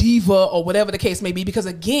unquote a diva or whatever the case may be, because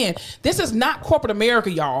again, this is not corporate America,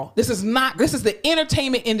 y'all. This is the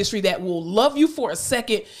entertainment industry that will love you for a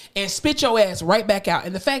second and spit your ass right back out.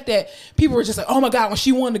 And the fact that people were just like, oh my God, when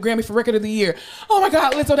she won the Grammy for Record of the Year, oh my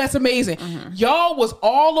God, Lizzo, that's amazing. Y'all was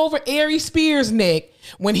all over Ari Spears' neck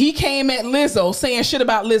when he came at Lizzo saying shit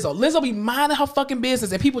about Lizzo. Lizzo be minding her fucking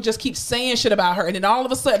business and people just keep saying shit about her. And then all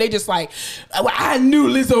of a sudden they just like, I knew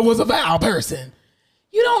Lizzo was a vile person.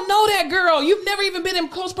 You don't know that girl. You've never even been in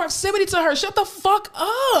close proximity to her. Shut the fuck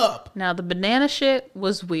up. Now, the banana shit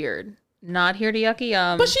was weird. Not here to yucky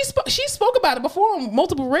yum. But she spoke about it before on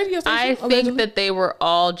multiple radio stations. I think that they were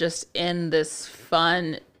all just in this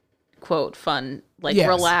fun, quote, fun, like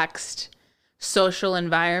relaxed social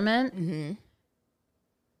environment.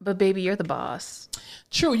 But baby, you're the boss.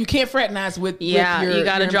 True, you can't fraternize with you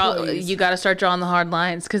gotta start drawing the hard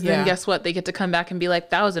lines, because then guess what? They get to come back and be like,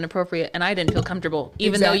 that was inappropriate and I didn't feel comfortable,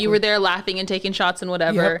 even though you were there laughing and taking shots and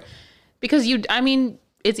whatever. Because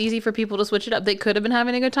it's easy for people to switch it up. They could have been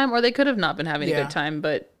having a good time or they could have not been having a good time,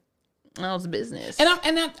 but it's business.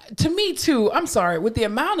 And to me too, I'm sorry, with the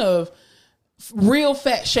amount of real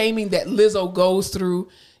fat shaming that Lizzo goes through,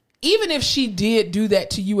 even if she did do that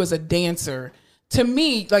to you as a dancer, to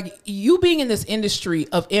me, like, you being in this industry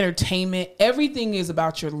of entertainment, everything is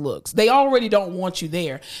about your looks. They already don't want you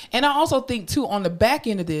there. And I also think, too, on the back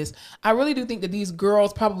end of this, I really do think that these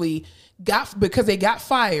girls probably because they got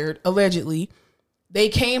fired, allegedly, they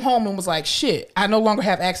came home and was like, shit, I no longer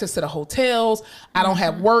have access to the hotels. I don't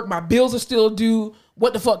have work. My bills are still due.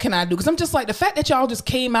 What the fuck can I do? Because I'm just like, the fact that y'all just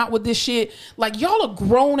came out with this shit, like, y'all are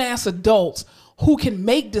grown-ass adults who can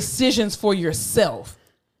make decisions for yourself.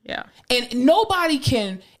 Yeah. And nobody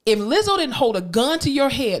can, if Lizzo didn't hold a gun to your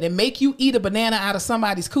head and make you eat a banana out of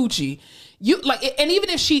somebody's coochie, you like, and even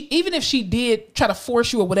if she did try to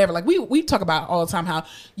force you or whatever, like we talk about all the time how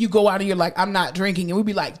you go out and you're like, I'm not drinking, and we'd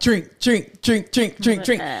be like, drink.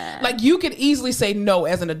 Like, you could easily say no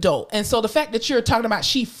as an adult. And so the fact that you're talking about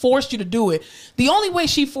she forced you to do it, the only way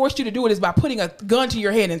she forced you to do it is by putting a gun to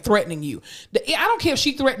your head and threatening you. I don't care if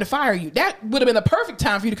she threatened to fire you. That would have been a perfect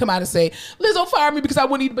time for you to come out and say, Lizzo fired me because I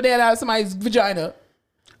wouldn't eat a banana out of somebody's vagina.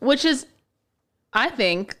 Which is, I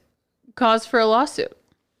think, cause for a lawsuit.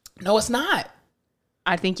 No, it's not.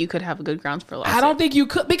 I think you could have a good grounds for a lawsuit. I don't think you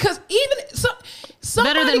could, because even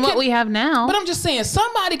better than what we have now. But I'm just saying,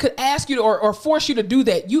 somebody could ask you to, or force you to do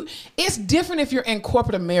that. It's different if you're in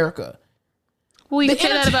corporate America. Well, you could say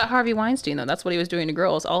that about Harvey Weinstein, though. That's what he was doing to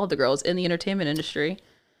girls, all of the girls in the entertainment industry.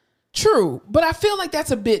 True, but I feel like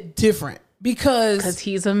that's a bit different. Because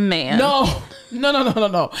he's a man. No.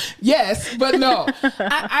 Yes, but no.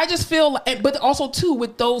 I just feel like, but also too,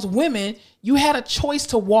 with those women, you had a choice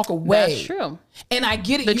to walk away. That's true. And I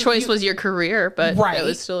get it. The choice was your career, but it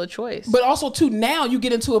was still a choice. But also too, now you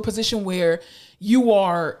get into a position where you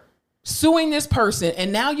are suing this person,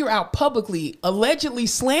 and now you're out publicly allegedly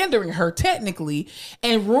slandering her technically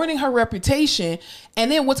and ruining her reputation.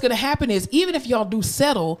 And then what's going to happen is, even if y'all do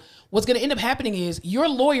settle, what's going to end up happening is your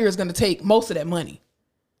lawyer is going to take most of that money.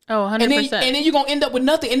 Oh, 100%. And then you're going to end up with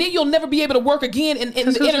nothing. And then you'll never be able to work again in the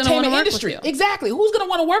entertainment industry. Exactly. Who's going to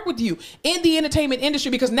want to work with you in the entertainment industry?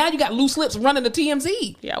 Because now you got loose lips running the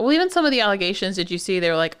TMZ. Yeah. Well, even some of the allegations, did you see? They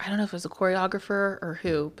were like, I don't know if it was a choreographer or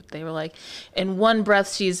who, but they were like, in one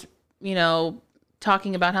breath, she's,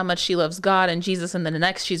 talking about how much she loves God and Jesus, and then the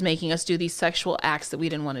next she's making us do these sexual acts that we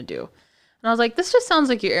didn't want to do. And I was like, this just sounds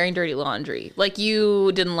like you're airing dirty laundry. Like,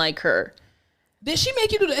 you didn't like her. Did she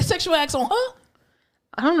make you do the sexual acts on her?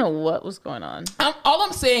 I don't know what was going on. All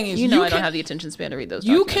I'm saying is, I don't have the attention span to read those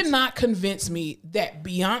documents. You cannot convince me that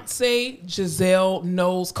Beyonce Giselle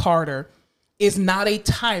Knowles Carter is not a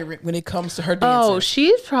tyrant when it comes to her dancing. Oh,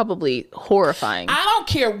 she's probably horrifying. I don't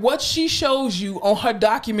care what she shows you on her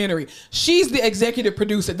documentary. She's the executive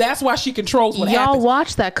producer. That's why she controls what happens. Y'all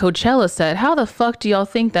watched that Coachella set. How the fuck do y'all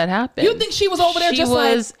think that happened? You think she was over there just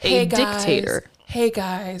like, hey, dictator. Hey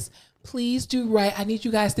guys, please do right. I need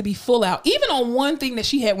you guys to be full out. Even on one thing that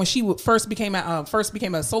she had when she first became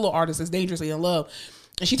a solo artist as Dangerously in Love.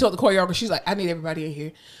 And she told the choreographer, she's like, I need everybody in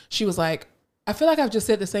here. She was like, I feel like I've just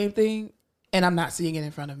said the same thing and I'm not seeing it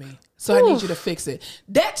in front of me. So I need you to fix it.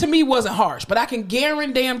 That to me wasn't harsh, but I can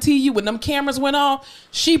guarantee you when them cameras went off,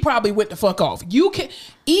 she probably went the fuck off.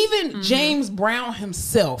 James Brown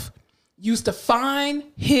himself used to fine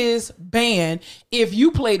his band if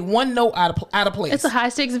you played one note out of place. It's a high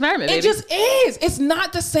stakes environment, baby. It just is. It's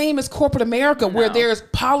not the same as corporate America where there's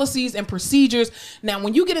policies and procedures. Now,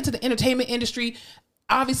 when you get into the entertainment industry,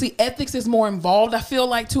 obviously ethics is more involved, I feel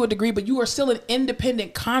like, to a degree, but you are still an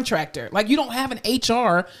independent contractor. Like, you don't have an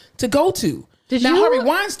HR to go to. Harvey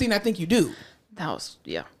Weinstein, I think you do. That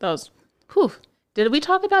was, whew. Did we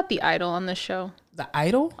talk about The Idol on this show? The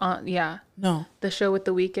Idol? Yeah. No. The show with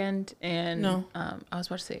The Weeknd and, no. I was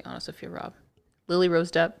about to say Anna Sophia Robb. Lily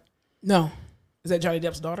Rose Depp. No. Is that Johnny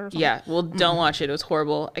Depp's daughter? Or something? Yeah. Well, don't watch it. It was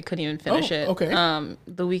horrible. I couldn't even finish it. Okay.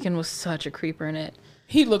 The Weeknd was such a creeper in it.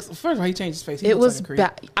 He looks, first of all, he changed his face. It was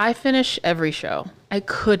bad. I finish every show. I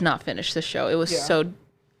could not finish the show. It was so,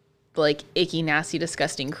 like, icky, nasty,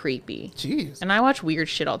 disgusting, creepy. Jeez. And I watch weird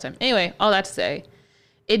shit all the time. Anyway, all that to say,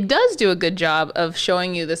 it does do a good job of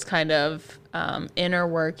showing you this kind of inner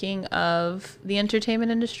working of the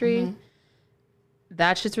entertainment industry. Mm-hmm.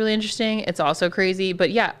 That shit's really interesting. It's also crazy.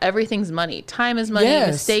 But yeah, everything's money. Time is money. Yes.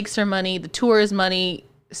 Mistakes are money. The tour is money.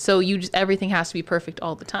 So everything has to be perfect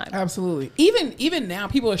all the time. Absolutely. Even now,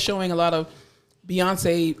 people are showing a lot of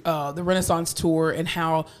Beyonce, the Renaissance tour, and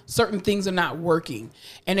how certain things are not working.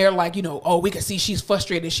 And they're like, we can see she's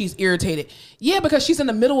frustrated, she's irritated. Yeah, because she's in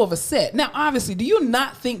the middle of a set. Now, obviously, do you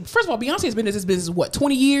not think, first of all, Beyonce has been in this business,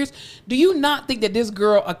 20 years? Do you not think that this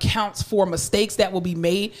girl accounts for mistakes that will be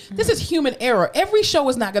made? Mm-hmm. This is human error. Every show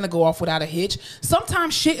is not going to go off without a hitch.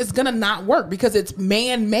 Sometimes shit is going to not work because it's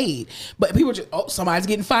man-made. But people just, somebody's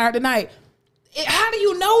getting fired tonight. How do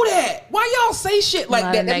you know that? Why y'all say shit like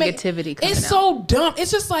that? Negativity coming It's so dumb. It's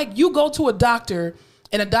just like you go to a doctor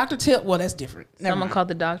and a doctor well, that's different. Someone called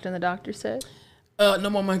the doctor and the doctor said? No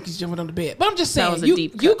more monkeys jumping on the bed. But I'm just saying,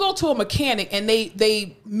 you go to a mechanic and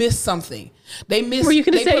they miss something. They miss. Were you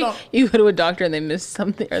going to say you go to a doctor and they miss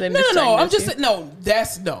something, or they miss? No. I'm just saying,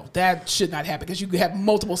 that should not happen because you could have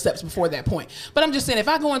multiple steps before that point. But I'm just saying, if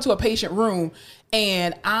I go into a patient room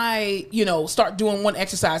and I, start doing one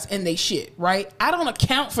exercise and they shit, right? I don't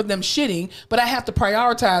account for them shitting, but I have to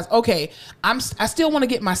prioritize. Okay, I still want to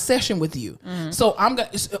get my session with you, so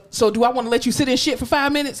So do I want to let you sit in shit for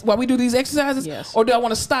 5 minutes while we do these exercises? Yes. Or do I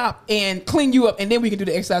want to stop and clean you up and then we can do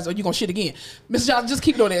the exercise? Or you gonna shit again, Mr. Johnson? Just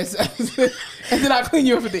keep doing the exercise. And then I'll clean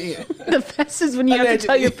you up at the end. The best is when you have to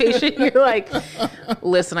tell your patient, you're like,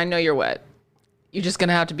 listen, I know you're wet. You're just going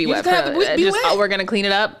to have to be wet. We're going to clean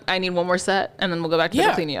it up. I need one more set, and then we'll go back to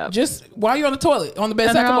the clean you up. Just while you're on the toilet, on the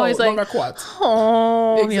bedside, and they're always like, quads.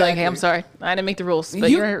 Oh, exactly. You're like, hey, I'm sorry. I didn't make the rules. But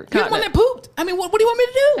you're the one that pooped. I mean, what do you want me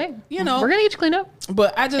to do? Hey, we're going to get you cleaned up.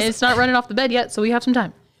 But and it's not running off the bed yet, so we have some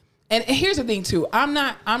time. And here's the thing, too. I'm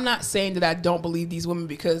not saying that I don't believe these women,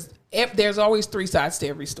 because there's always 3 sides to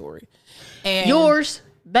every story. And yours,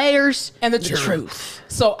 theirs, and the truth.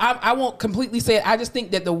 So I won't completely say it. I just think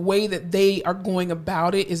that the way that they are going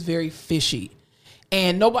about it is very fishy.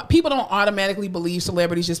 And people don't automatically believe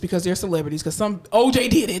celebrities just because they're celebrities, because some OJ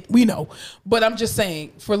did it, we know. But I'm just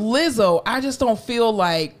saying, for Lizzo, I just don't feel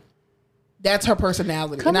like that's her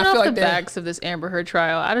personality. Coming and I feel off like the backs of this Amber Heard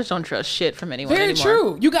trial, I just don't trust shit from anyone very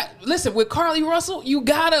anymore. True. Listen, with Carly Russell, you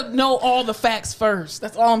gotta know all the facts first.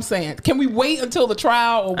 That's all I'm saying. Can we wait until the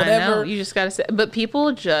trial or whatever? I know, you just gotta say. But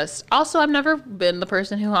people just also, I've never been the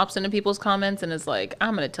person who hops into people's comments and is like,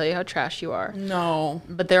 I'm gonna tell you how trash you are. No.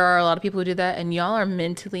 But there are a lot of people who do that, and y'all are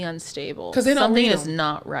mentally unstable. Because something is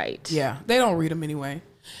not right. Yeah, they don't read them anyway.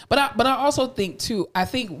 But I also think too, I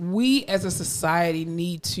think we as a society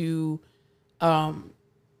need to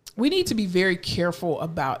be very careful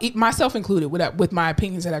about, myself included, with my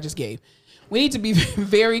opinions that I just gave. We need to be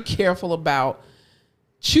very careful about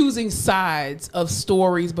choosing sides of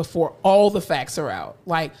stories before all the facts are out.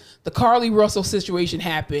 Like the Carly Russell situation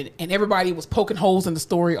happened and everybody was poking holes in the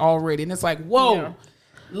story already. And it's like, whoa,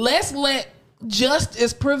 let's let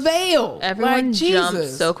justice prevail. Everyone jumped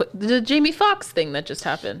so quick. The Jamie Foxx thing that just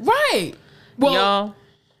happened. Right. Well, y'all.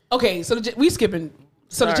 Okay, so we skipping.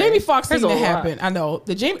 So the Jamie Foxx thing that happened, I know.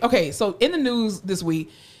 Okay, so in the news this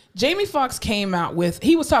week, Jamie Foxx came out with,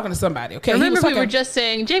 he was talking to somebody, okay? Remember we were just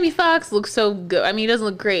saying, Jamie Foxx looks so good. I mean, he doesn't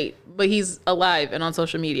look great, but he's alive and on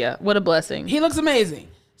social media. What a blessing. He looks amazing.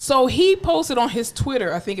 So he posted on his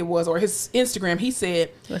Twitter, I think it was, or his Instagram, he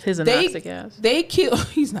said, with his anoxic ass. They killed,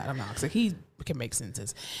 he's not anoxic, he can make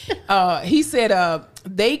sentences. He said,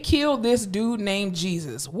 they killed this dude named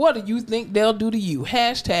Jesus. What do you think they'll do to you?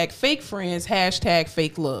 Hashtag fake friends, hashtag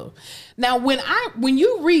fake love. Now, when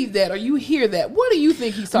you read that or you hear that, what do you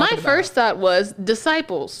think he's talking about? My first thought was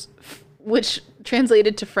disciples, which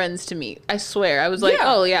translated to friends to me. I swear. I was like,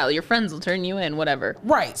 oh yeah, your friends will turn you in, whatever.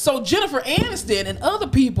 Right. So Jennifer Aniston and other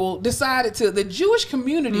people decided the Jewish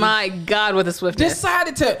community. My God, with a swiftness.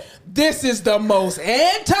 Decided this is the most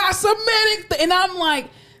anti-Semitic thing. And I'm like,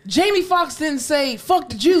 Jamie Foxx didn't say, fuck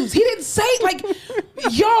the Jews. He didn't say, like,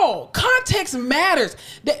 y'all, context matters.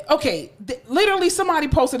 Literally somebody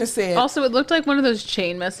posted and said. Also, it looked like one of those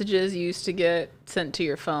chain messages you used to get sent to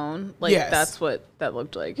your phone. Like, that's what that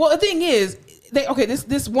looked like. Well, the thing is,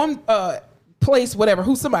 this one place, whatever,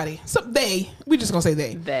 we just gonna say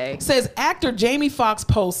they says actor Jamie Foxx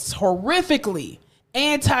posts horrifically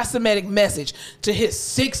anti-Semitic message to his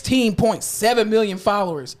 16.7 million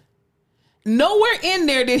followers. Nowhere in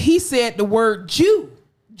there did he said the word Jew,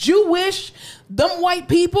 Jewish, them white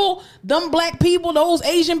people, them black people, those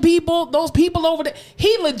Asian people, those people over there.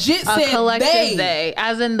 He legit said collective they,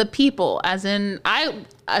 as in the people, as in I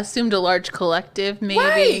assumed a large collective, maybe.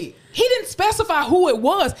 Right. He didn't specify who it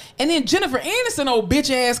was. And then Jennifer Aniston, old bitch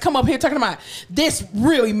ass, come up here talking about, this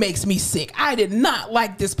really makes me sick. I did not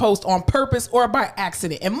like this post on purpose or by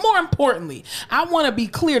accident. And more importantly, I want to be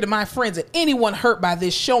clear to my friends and anyone hurt by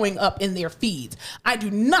this showing up in their feeds. I do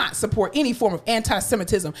not support any form of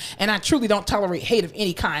anti-Semitism, and I truly don't tolerate hate of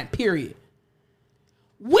any kind, period.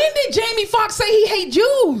 When did Jamie Foxx say he hate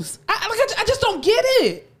Jews? I just don't get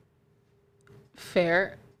it.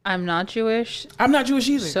 Fair. I'm not Jewish. I'm not Jewish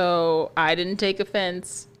either. So I didn't take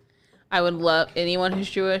offense. I would love anyone who's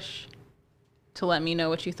Jewish to let me know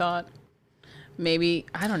what you thought. Maybe,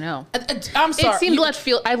 I don't know. I'm sorry. It seemed left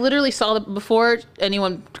field. I literally saw it before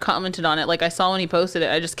anyone commented on it. Like I saw when he posted it.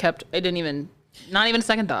 I just kept, not even a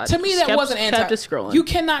second thought. To me, that wasn't kept scrolling. You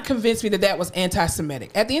cannot convince me that was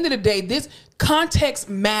anti-Semitic. At the end of the day, this context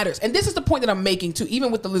matters. And this is the point that I'm making too,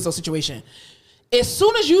 even with the Lizzo situation. As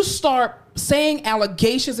soon as you start saying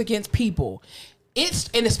allegations against people,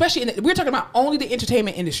 and especially we're talking about only the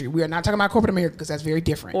entertainment industry. We are not talking about corporate America because that's very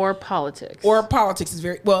different. Or politics. Or politics is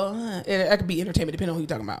very, it could be entertainment depending on who you're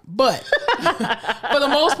talking about. But for the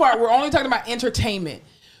most part, we're only talking about entertainment.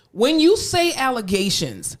 When you say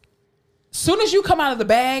allegations, soon as you come out of the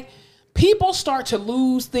bag, people start to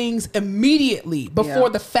lose things immediately before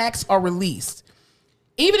the facts are released.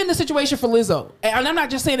 Even in the situation for Lizzo, and I'm not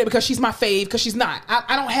just saying it because she's my fave, because she's not.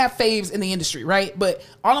 I don't have faves in the industry, right? But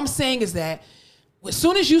all I'm saying is that as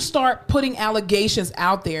soon as you start putting allegations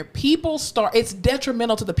out there, it's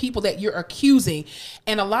detrimental to the people that you're accusing.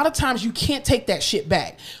 And a lot of times you can't take that shit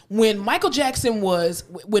back. When Michael Jackson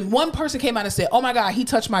when one person came out and said, oh my God, he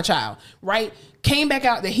touched my child, right? Came back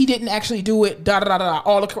out that he didn't actually do it,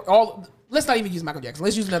 let's not even use Michael Jackson.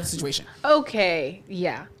 Let's use another situation. Okay,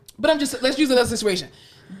 yeah. But let's use another situation.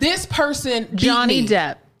 This person beat Johnny me.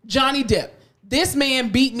 Johnny Depp. This man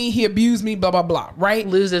beat me, he abused me, blah, blah, blah, right?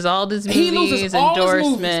 Loses all his movies,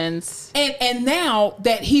 endorsements. And now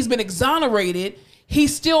that he's been exonerated,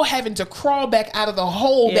 he's still having to crawl back out of the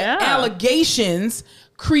hole that allegations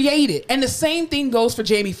created. And the same thing goes for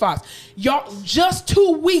Jamie Foxx. Y'all, just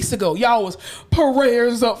 2 weeks ago, y'all was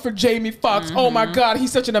prayers up for Jamie Foxx. Mm-hmm. Oh my God,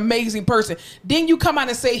 he's such an amazing person. Then you come out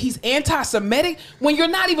and say he's anti-Semitic when you're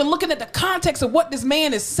not even looking at the context of what this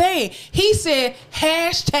man is saying. He said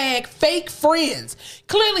 #fake friends.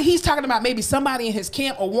 Clearly he's talking about maybe somebody in his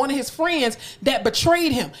camp or one of his friends that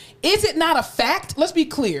betrayed him. Is it not a fact? Let's be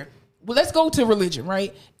clear. Well, let's go to religion,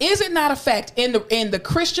 right? Is it not a fact in the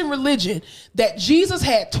Christian religion that Jesus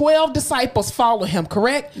had 12 disciples follow him,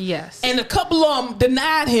 correct? Yes. And a couple of them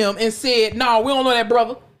denied him and said, no, we don't know that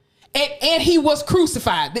brother. And he was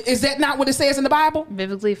crucified. Is that not what it says in the Bible?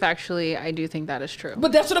 Biblically, factually, I do think that is true.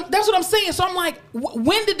 But that's what I'm saying. So I'm like,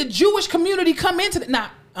 when did the Jewish community come into that? Now,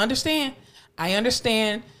 I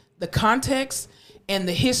understand the context and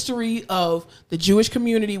the history of the Jewish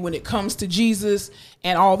community when it comes to Jesus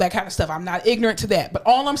and all that kind of stuff. I'm not ignorant to that. But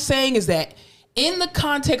all I'm saying is that in the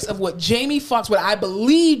context of what I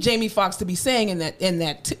believe Jamie Foxx to be saying in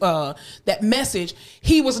that message,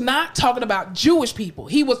 he was not talking about Jewish people.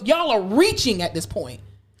 Y'all are reaching at this point.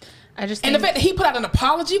 I just think, and the fact that he put out an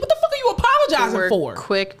apology, what the fuck are you apologizing for?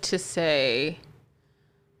 Quick to say,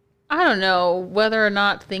 I don't know whether or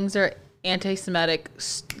not things are anti-Semitic,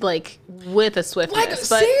 like with a swiftness.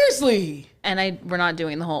 But, seriously. And we're not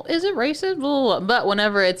doing the whole, is it racist? Blah, blah, blah. But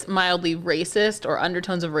whenever it's mildly racist or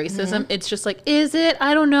undertones of racism, it's just like, is it?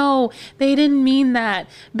 I don't know. They didn't mean that.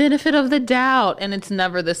 Benefit of the doubt. And it's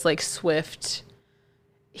never this like swift,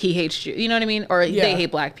 he hates you. You know what I mean? Or they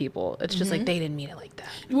hate black people. It's just like, they didn't mean it like that.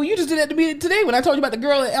 Well, you just did that to me today when I told you about the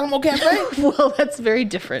girl at Alamo Cafe. Well, that's very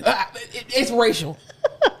different. It's racial.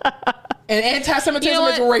 And anti-Semitism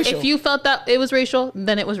is racial. If you felt that it was racial,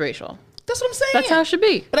 then it was racial. That's what I'm saying. That's how it should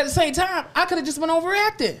be. But at the same time, I could have just been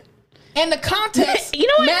overacting. And the context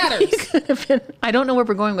matters. I don't know where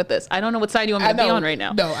we're going with this. I don't know what side you want me to be on right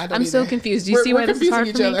now. No, I don't I'm so confused. Do you see why this is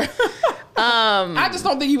hard for me? I just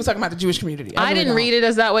don't think he was talking about the Jewish community. I didn't read it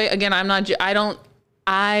as that way. Again, I'm not.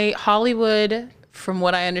 Hollywood, from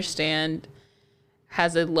what I understand,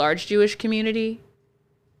 has a large Jewish community,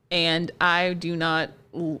 and I do not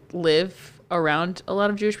live around a lot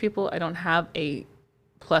of Jewish people. I don't have a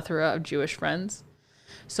plethora of Jewish friends.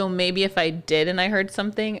 So maybe if I did and I heard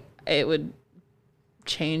something, it would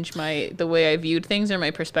change the way I viewed things or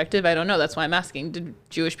my perspective. I don't know. That's why I'm asking. Did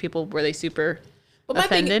Jewish people, were they super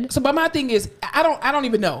offended? But my thing is, I don't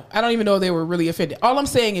even know. I don't even know if they were really offended. All I'm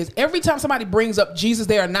saying is every time somebody brings up Jesus,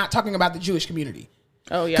 they are not talking about the Jewish community.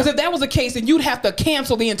 Oh, yeah. Because if that was the case, then you'd have to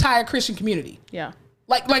cancel the entire Christian community. Yeah.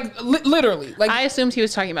 Literally. Like, I assumed he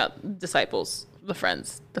was talking about disciples, the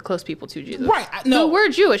friends, the close people to Jesus. Right. No. Who were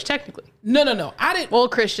Jewish, technically. No. I didn't. Well,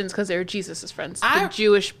 Christians, because they were Jesus' friends. The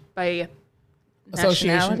Jewish by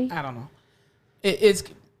nationality? I don't know. It's...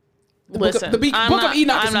 Listen, the book of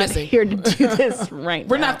Enoch is missing. I'm not here to do this right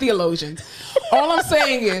We're now. not theologians. All I'm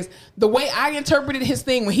saying is the way I interpreted his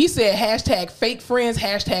thing when he said #fake friends,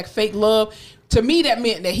 #fake love, to me that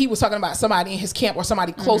meant that he was talking about somebody in his camp or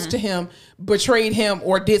somebody close to him betrayed him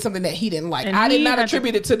or did something that he didn't like. And I did not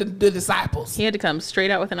attribute it to the disciples. He had to come straight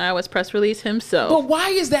out with an iOS press release himself. But why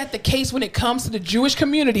is that the case when it comes to the Jewish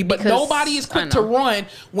community? But nobody is quick to run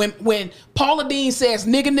when Paula Deen says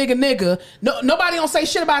nigga. Nobody don't say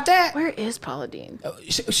shit about that. Where is Paula Deen?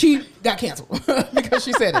 She got canceled because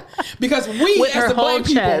she said it. Because we with as her the whole black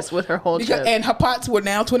people, chest, with her whole chest, and her pots were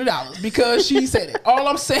now $20 because she said it. All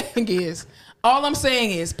I'm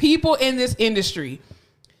saying is people in this industry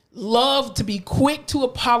love to be quick to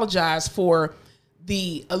apologize for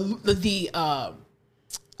the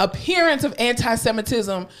appearance of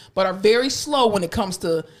anti-Semitism, but are very slow when it comes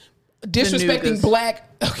to disrespecting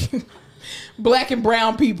black and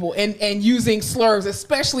brown people and using slurs,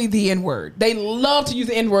 especially the N-word. They love to use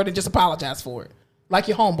the N-word and just apologize for it. Like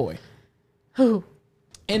your homeboy. Who?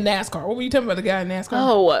 In NASCAR. What were you talking about, the guy in NASCAR?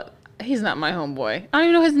 Oh, he's not my homeboy. I don't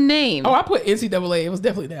even know his name. Oh, I put NCAA. It was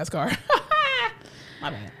definitely NASCAR.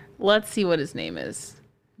 My bad. Let's see what his name is.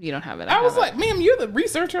 You don't have it. I was like, ma'am, you're the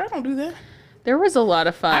researcher. I don't do that. There was a lot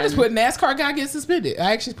of fun. I just put NASCAR guy gets suspended.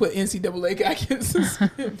 I actually put NCAA guy gets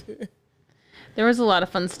suspended. There was a lot of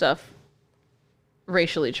fun stuff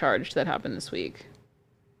racially charged that happened this week.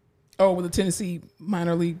 Oh, with the Tennessee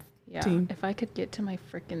minor league team. If I could get to my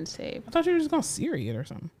freaking save. I thought you were just going to Siri it or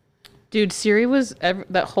something. Dude, Siri was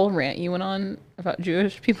that whole rant you went on about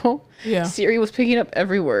Jewish people. Yeah. Siri was picking up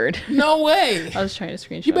every word. No way. I was trying to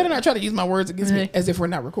screenshot. You better not try to use my words against me as if we're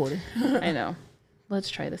not recording. I know. Let's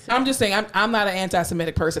try this. I'm just saying, I'm not an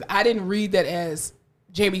anti-Semitic person. I didn't read that as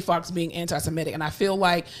Jamie Foxx being anti-Semitic, and I feel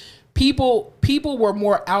like people were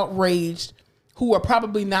more outraged who are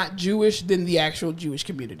probably not Jewish than the actual Jewish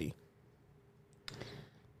community.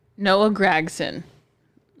 Noah Gragson.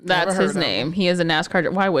 That's his name. He is a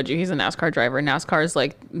NASCAR. Why would you? He's a NASCAR driver. NASCAR is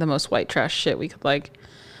like the most white trash shit we could like.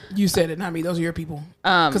 You said it, not me. Those are your people.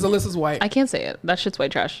 Because Alyssa's white. I can't say it. That shit's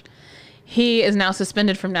white trash. He is now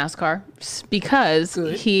suspended from NASCAR because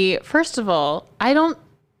he, first of all, I don't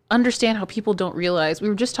understand how people don't realize. We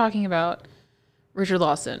were just talking about Richard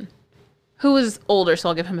Lawson, who is older, so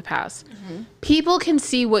I'll give him a pass. Mm-hmm. People can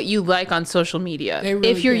see what you like on social media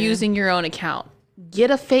if you're using your own account. Get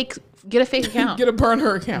a fake account. Get a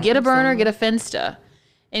burner account. Get a burner, get a Finsta.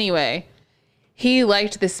 Anyway, he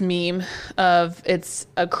liked this meme of it's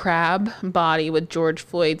a crab body with George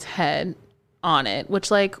Floyd's head on it,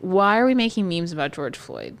 which, like, why are we making memes about George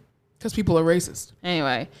Floyd? Because people are racist.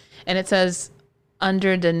 Anyway, and it says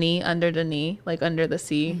under the knee, like under the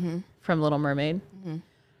sea from Little Mermaid. Mm-hmm.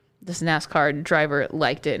 This NASCAR driver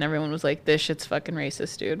liked it, and everyone was like, this shit's fucking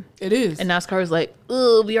racist, dude. It is. And NASCAR was like,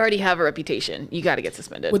 oh, we already have a reputation. You got to get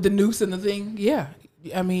suspended. With the noose and the thing? Yeah.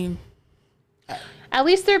 I mean... At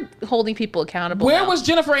least they're holding people accountable. Where was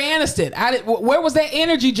Jennifer Aniston? Where was that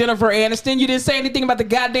energy, Jennifer Aniston? You didn't say anything about the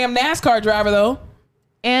goddamn NASCAR driver, though.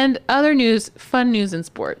 And other news, fun news in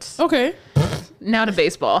sports. Okay. Now to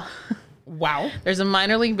baseball. Wow. There's a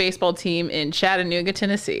minor league baseball team in Chattanooga,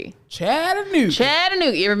 Tennessee.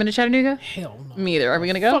 Chattanooga. You ever been to Chattanooga? Hell no. Me either. Are we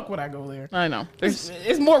going to go? Fuck would I go there? I know.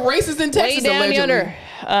 It's more racist than Texas, way down allegedly. Yonder.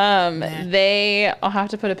 I'll have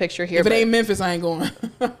to put a picture here. If it ain't Memphis, I ain't going.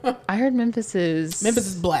 I heard Memphis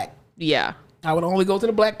is black. Yeah. I would only go to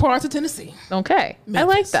the black parts of Tennessee. Okay. Memphis.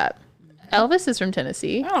 I like that. Elvis is from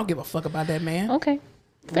Tennessee. I don't give a fuck about that man. Okay.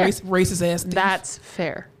 Fair. Racist ass thief. That's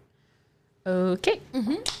fair. Okay.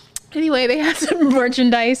 Mm-hmm. Anyway, they had some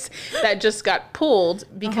merchandise that just got pulled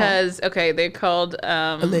because, they called...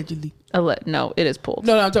 allegedly. No, it is pulled.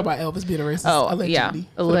 No, I'm talking about Elvis being a racist. Oh, allegedly. yeah.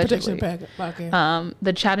 Allegedly.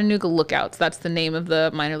 The Chattanooga Lookouts. That's the name of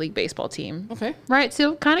the minor league baseball team. Okay. Right.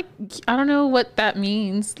 So kind of, I don't know what that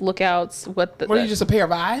means. Lookouts. What are you, just a pair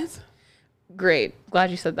of eyes? Great.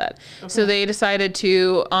 Glad you said that. Okay. So they decided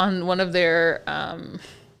to, on one of their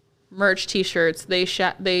merch t-shirts,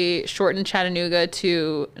 they shortened Chattanooga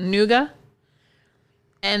to Nuga.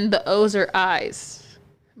 And the O's are eyes.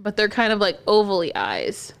 But they're kind of like ovally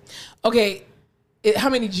eyes. Okay, how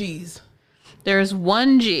many G's? There's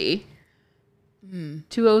one G,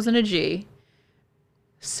 2 O's and a G.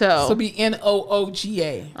 So be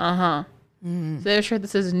Nooga. Uh-huh. Mm-hmm. So there's a shirt that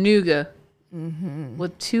says Nuga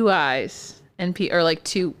with 2 eyes and or like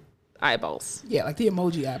 2 eyeballs. Yeah, like the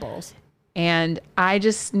emoji eyeballs. And I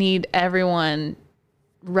just need everyone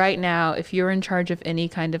right now, if you're in charge of any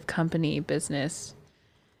kind of company, business,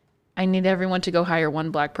 I need everyone to go hire one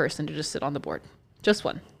black person to just sit on the board. Just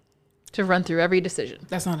one. To run through every decision.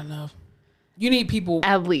 That's not enough. You need people.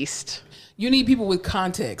 At least. You need people with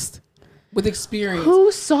context, with experience.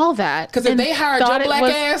 Who saw that? Because if they hired your black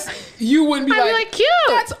ass, you wouldn't be like, cute.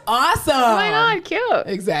 That's awesome. Oh my God, cute.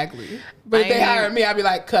 Exactly. But if they hired me, I'd be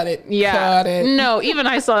like, cut it. Yeah. Cut it. No, even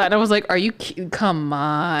I saw that and I was like, are you come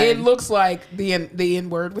on. It looks like the N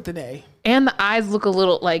word with an A. And the eyes look a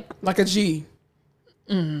little like a G.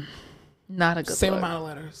 Not a good Same look. amount of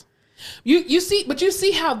letters. You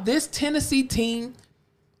see how this Tennessee team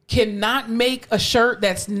cannot make a shirt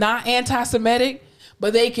that's not anti-Semitic,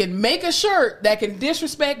 but they can make a shirt that can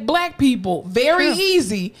disrespect black people very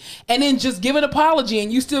easy, and then just give an apology,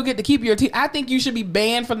 and you still get to keep your team. I think you should be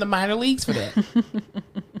banned from the minor leagues for that.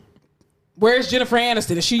 Where's Jennifer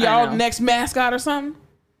Aniston? Is she y'all next mascot or something?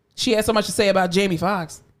 She had so much to say about Jamie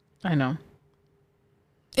Foxx. I know.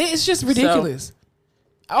 It's just ridiculous.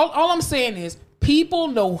 All I'm saying is, People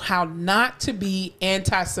know how not to be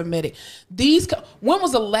anti-Semitic. When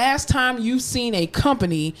was the last time you've seen a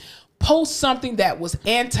company post something that was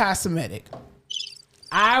anti-Semitic?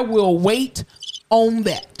 I will wait on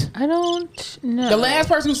that. I don't know. The last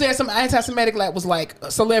person who said something anti-Semitic was like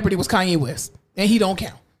a celebrity was Kanye West, and he don't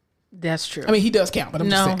count. That's true. I mean, he does count, but I'm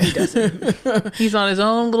just saying. he doesn't. He's on his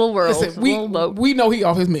own little world. Listen, we know he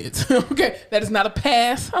off his meds. Okay, that is not a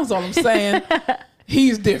pass. That's all I'm saying.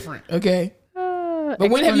 He's different. Okay. But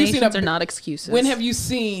when have you seen are not excuses? When have you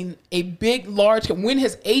seen a big, large? When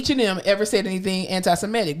has H&M ever said anything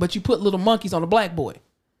anti-Semitic? But you put little monkeys on a black boy.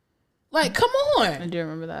 Like, come on. I do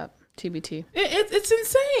remember that. TBT. It's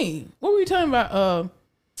insane. What were we talking about?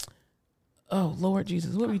 Oh Lord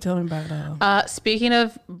Jesus, what were we talking about? Speaking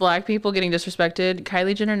of black people getting disrespected,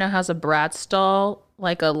 Kylie Jenner now has a Bratz doll,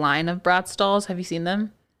 like a line of Bratz dolls. Have you seen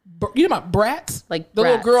them? You know about Bratz? Like the Bratz.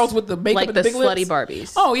 Little girls with the makeup like and the big slutty lips?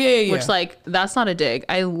 Barbies. Oh yeah. Which that's not a dig.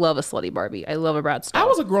 I love a slutty Barbie. I love a Bratz doll. I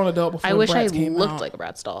was a grown adult before. I wish Bratz I came looked out. like a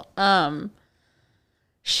Bratz doll.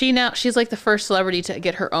 She's like the first celebrity to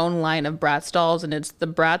get her own line of Bratz dolls, and it's the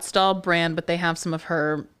Bratz doll brand, but they have some of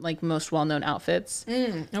her like most well-known outfits.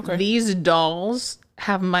 Okay. These dolls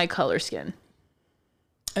have my color skin,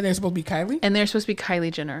 And they're supposed to be Kylie? and they're supposed to be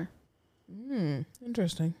Kylie Jenner.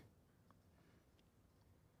 Interesting.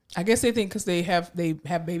 I guess they think because they have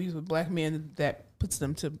babies with black men that puts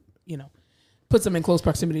them in close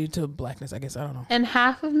proximity to blackness. I guess I don't know. And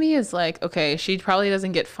half of me is like, okay, she probably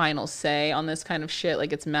doesn't get final say on this kind of shit.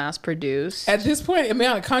 Like it's mass produced. At this point,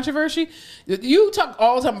 amount of controversy, you talk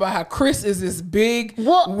all the time about how Chris is this big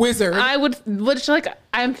wizard. I'm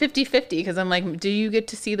 50-50 because I'm like, do you get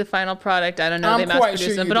to see the final product? I don't know. I'm They mass quite produce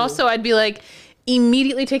sure them, you but do. also I'd be like,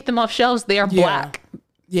 immediately take them off shelves. They are black,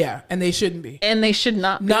 Yeah, and they shouldn't be. and they should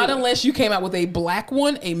not be. Not unless you came out with a black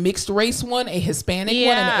one, a mixed race one, a Hispanic one,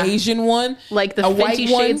 Yeah. an Asian one, Like the a white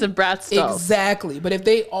 50 one. Shades of Bratz dolls. Exactly. But if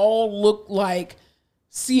they all look like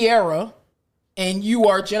Sierra and you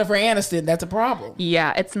are Jennifer Aniston, that's a problem.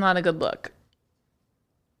 Yeah, it's not a good look.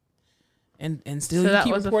 And still So you that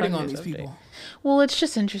keep was a reporting fun on news these update. people. Well, it's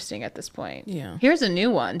just interesting at this point. Yeah. Here's a new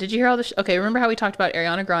one. Did you hear all this? Okay, remember how we talked about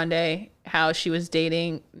Ariana Grande, how she was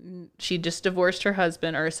dating, she just divorced her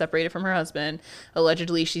husband or separated from her husband.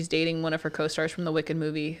 Allegedly, she's dating one of her co-stars from the Wicked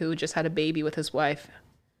movie who just had a baby with his wife.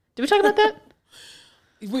 Did we talk about that?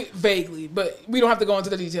 Vaguely, but we don't have to go into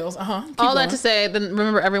the details. All that to say, then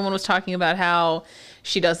remember everyone was talking about how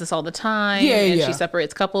she does this all the time. Yeah, and yeah. she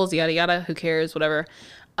separates couples, yada, yada. Who cares? Whatever.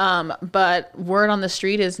 But word on the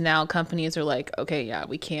street is now companies are like, okay, yeah,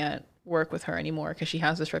 we can't work with her anymore because she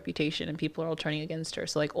has this reputation and people are all turning against her.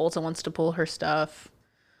 So like Ulta wants to pull her stuff.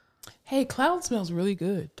 Hey, Cloud smells really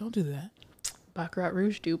good. Don't do that. Baccarat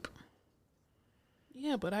Rouge dupe.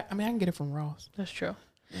 Yeah, but I can get it from Ross. That's true.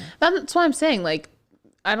 Yeah. That's why I'm saying, like,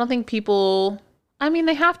 I don't think people,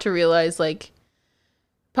 they have to realize, like,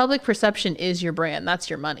 public perception is your brand. That's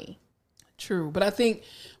your money. True,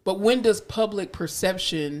 but when does public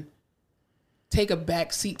perception take a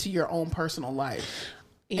back seat to your own personal life?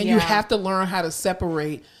 And you have to learn how to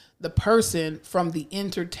separate the person from the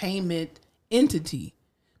entertainment entity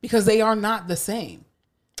because they are not the same.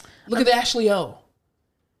 Look at Ashley O.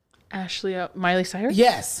 Miley Cyrus?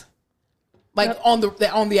 Yes. Like on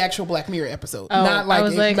the actual Black Mirror episode. Oh, not like, I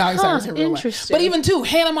was like, Miley Cyrus in real life. interesting. But even too,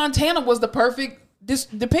 Hannah Montana was the perfect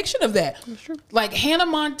depiction of that. Like Hannah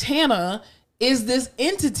Montana is this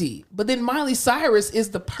entity, but then Miley Cyrus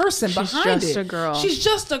is the person behind it. She's just a girl. She's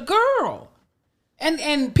just a girl.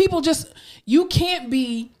 And people you can't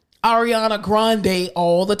be Ariana Grande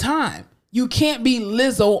all the time. You can't be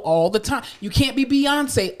Lizzo all the time. You can't be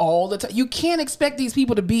Beyonce all the time. You can't expect these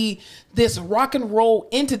people to be this rock and roll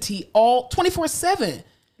entity all 24/7.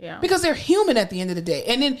 Yeah. Because they're human at the end of the day.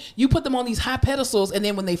 And then you put them on these high pedestals, and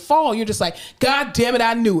then when they fall, you're just like, God damn it,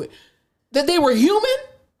 I knew it. That they were human?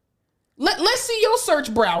 Let's see your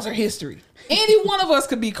search browser history. Any one of us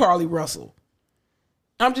could be Carly Russell.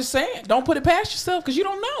 I'm just saying, don't put it past yourself because you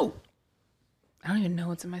don't know. I don't even know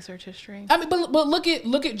what's in my search history. But look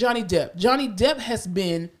at Johnny Depp. Johnny Depp has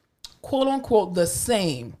been, quote unquote, the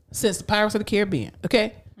same since the Pirates of the Caribbean.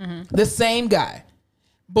 Okay, the same guy.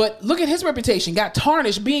 But look at his reputation. Got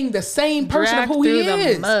tarnished being the same person Dragged of who he through the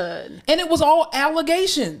is. mud. And it was all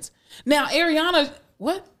allegations. Now Ariana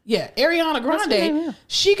name, Grande, yeah.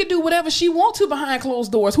 she could do whatever she wants to behind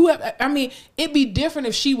closed doors. It'd be different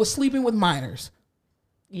if she was sleeping with minors.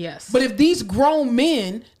 Yes. But if these grown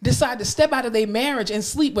men decide to step out of their marriage and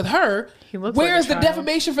sleep with her, where's the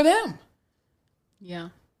defamation for them? Yeah.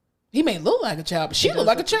 He may look like a child, but she look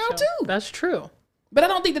like a child too. That's true. But I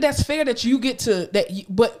don't think that's fair that you get to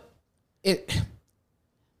that.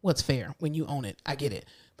 what's fair when you own it. I get it.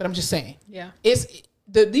 But I'm just saying. Yeah.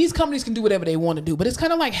 These companies can do whatever they want to do, but it's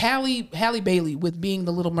kind of like Halle Bailey with being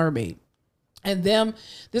the Little Mermaid. And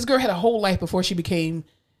this girl had a whole life before she became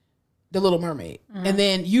the Little Mermaid. Mm-hmm. And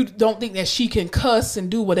then you don't think that she can cuss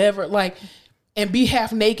and do whatever, like, and be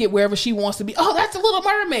half naked wherever she wants to be. Oh, that's the Little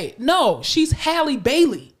Mermaid. No, she's Halle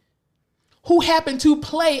Bailey, who happened to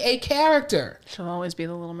play a character. She'll always be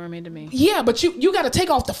the Little Mermaid to me. Yeah, but you got to take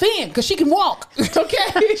off the fin because she can walk.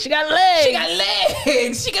 Okay, she got legs. She got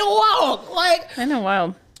legs. She can walk. Like, I know,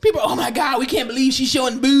 wild. People, oh my God, we can't believe she's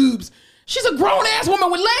showing boobs. She's a grown ass woman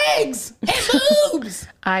with legs and boobs.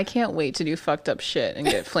 I can't wait to do fucked up shit and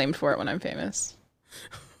get flamed for it when I'm famous.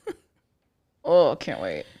 Oh, can't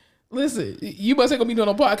wait. Listen, you must ain't gonna be doing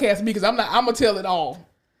a podcast with me because I'm gonna tell it all.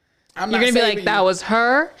 You're gonna be like, that was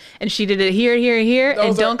her, and she did it here,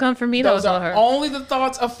 and don't come for me. That was all her. Only the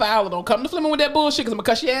thoughts of Fowler. Don't come to Fleming with that bullshit because I'm gonna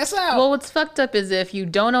cuss your ass out. Well, what's fucked up is if you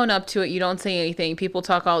don't own up to it, you don't say anything. People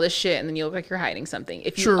talk all this shit, and then you look like you're hiding something.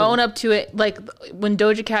 If you own up to it, like when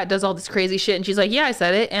Doja Cat does all this crazy shit, and she's like, yeah, I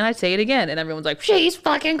said it, and I say it again, and everyone's like, she's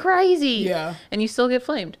fucking crazy. Yeah, and you still get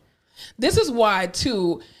flamed. This is why,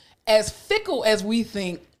 too, as fickle as we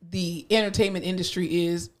think the entertainment industry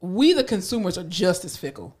is, we the consumers are just as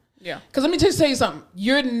fickle. Yeah. Because let me just tell you something.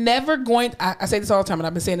 You're never going... I say this all the time, and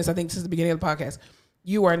I've been saying this, I think, since the beginning of the podcast.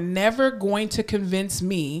 You are never going to convince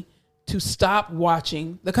me to stop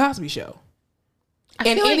watching The Cosby Show. I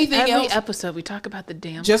feel like every episode we talk about the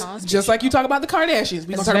damn Cosby Just Show. like you talk about the Kardashians.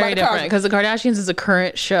 It's very different because the Kardashians is a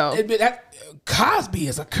current show. Cosby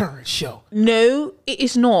is a current show. No,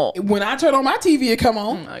 it's not. When I turn on my TV, it come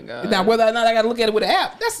on. Oh my God. Now, whether or not I got to look at it with an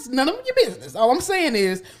app, that's none of your business. All I'm saying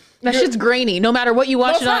is... That shit's grainy. No matter what you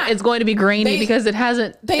watch it on, it's going to be grainy because it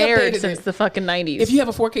hasn't aired since the fucking 90s. If you have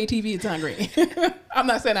a 4K TV, it's not grainy. I'm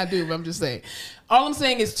not saying I do, but I'm just saying. All I'm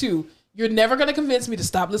saying is, too, you're never going to convince me to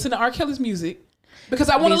stop listening to R. Kelly's music because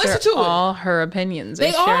I want to listen to it. All her opinions.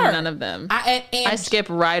 I share none of them. I skip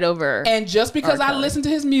right over. And just because I listen to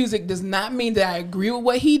his music does not mean that I agree with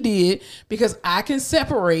what he did, because I can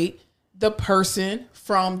separate the person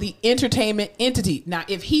from the entertainment entity. Now,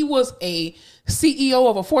 if he was a CEO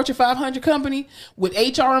of a Fortune 500 company with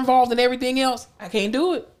HR involved and everything else, I can't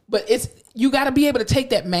do it. But you got to be able to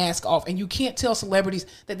take that mask off, and you can't tell celebrities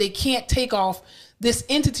that they can't take off this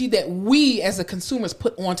entity that we as the consumers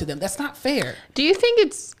put onto them. That's not fair. Do you think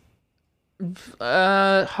it's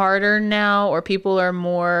harder now, or people are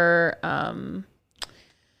more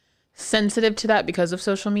sensitive to that because of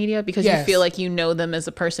social media, because you feel like you know them as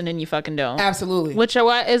a person and you fucking don't? Absolutely. Which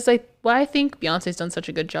is like why I think Beyonce's done such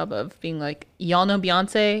a good job of being like, y'all know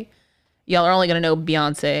Beyonce, y'all are only gonna know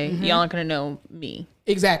Beyonce, y'all aren't gonna know me.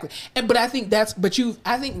 Exactly. But I think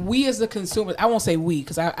I think we as the consumers, I won't say we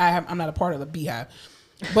because I'm not a part of the Beehive,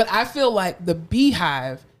 but I feel like the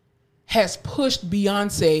Beehive has pushed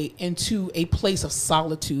Beyonce into a place of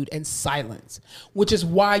solitude and silence, which is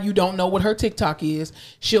why you don't know what her TikTok is.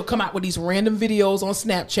 She'll come out with these random videos on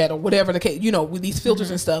Snapchat or whatever the case, with these filters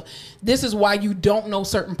and stuff. This is why you don't know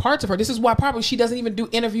certain parts of her. This is why probably she doesn't even do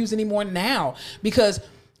interviews anymore now, because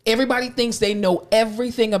everybody thinks they know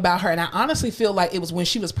everything about her. And I honestly feel like it was when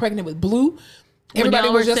she was pregnant with Blue. Everybody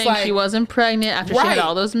was just like, she wasn't pregnant after she had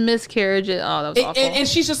all those miscarriages. Oh, that was awful. And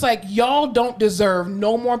she's just like, y'all don't deserve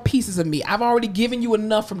no more pieces of me. I've already given you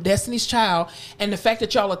enough from Destiny's Child. And the fact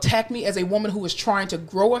that y'all attack me as a woman who is trying to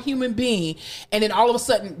grow a human being. And then all of a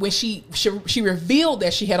sudden, when she revealed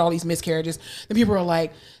that she had all these miscarriages, then people are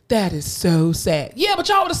like, that is so sad. Yeah, but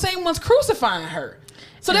y'all were the same ones crucifying her.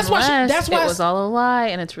 So that's why it was all a lie,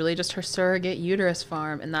 and it's really just her surrogate uterus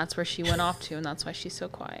farm, and that's where she went off to, and that's why she's so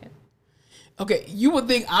quiet. Okay, you would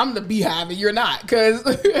think I'm the Beehive and you're not, because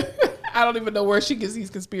I don't even know where she gets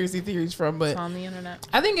these conspiracy theories from. But it's on the internet.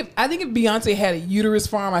 I think if Beyonce had a uterus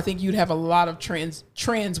farm, I think you'd have a lot of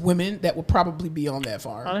trans women that would probably be on that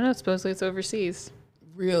farm. I don't know. Supposedly it's overseas.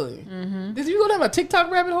 Really? Mm-hmm. Did you go down a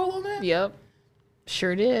TikTok rabbit hole on that? Yep.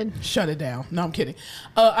 Sure did. Shut it down. No, I'm kidding.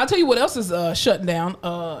 I'll tell you what else is shutting down.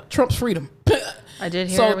 Trump's freedom. I did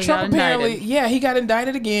hear. So Trump apparently, he got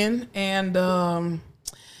indicted again, and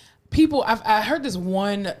people. I heard this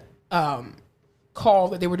one call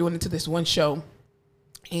that they were doing into this one show,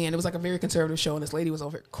 and it was like a very conservative show, and this lady was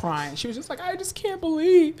over here crying. She was just like, I just can't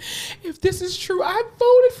believe if this is true. I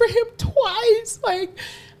voted for him twice. Like,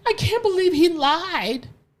 I can't believe he lied.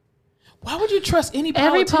 Why would you trust any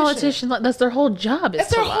politician? Every politician, that's their whole job, is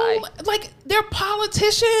to lie. They're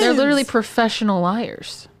politicians. They're literally professional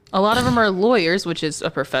liars. A lot of them are lawyers, which is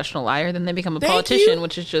a professional liar. Then they become a politician,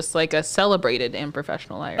 which is just like a celebrated and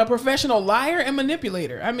professional liar. A professional liar and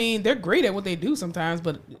manipulator. I mean, they're great at what they do sometimes,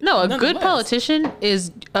 but no, a good politician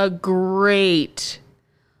is a great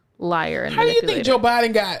liar and How do you manipulator. think Joe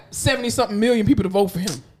Biden got 70-something million people to vote for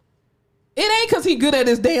him? It ain't because he good at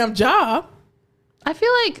his damn job. I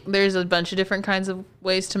feel like there's a bunch of different kinds of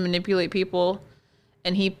ways to manipulate people,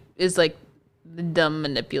 and he is like the dumb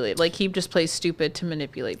manipulate. Like he just plays stupid to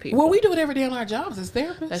manipulate people. Well, we do it every day on our jobs as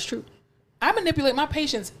therapists. That's true. I manipulate my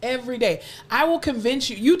patients every day. I will convince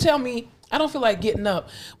you. You tell me I don't feel like getting up.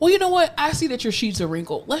 Well, you know what? I see that your sheets are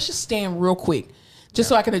wrinkled. Let's just stand real quick, just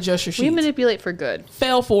so I can adjust your sheets. We manipulate for good,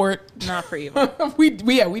 Fell for it. not for evil. we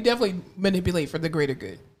definitely manipulate for the greater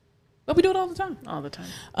good. But we do it all the time. All the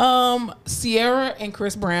time. Sierra and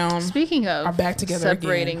Chris Brown Speaking of are back together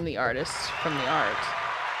separating again. the artist from the art,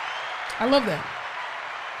 I love that.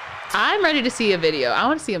 I'm ready to see a video. I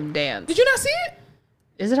want to see him dance. Did you not see it?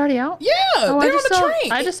 Is it already out? Yeah, Oh, they're on the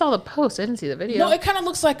train. I just saw the post. I didn't see the video. No, it kind of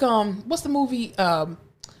looks like what's the movie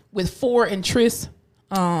with Four and Tris?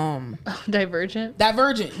 Divergent.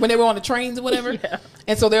 Divergent, when they were on the trains or whatever. Yeah.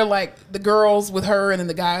 And so they're like the girls with her and then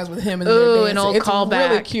the guys with him. And Ooh, they're an dancing. old It's callback.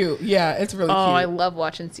 really cute. Yeah, it's really Oh, cute. I love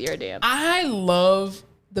watching Sierra dance. I love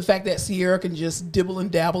the fact that Sierra can just dibble and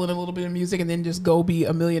dabble in a little bit of music and then just go be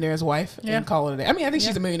a millionaire's wife and call it a day. I mean, I think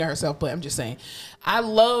she's a millionaire herself, but I'm just saying. I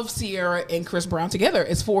love Sierra and Chris Brown together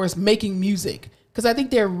as far as making music because I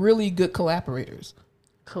think they're really good collaborators.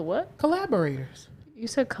 What? Collaborators. You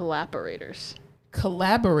said collaborators.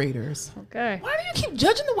 Collaborators. Okay. Why do you keep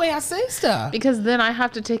judging the way I say stuff? Because then I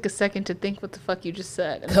have to take a second to think what the fuck you just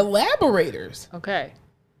said. Collaborators Okay.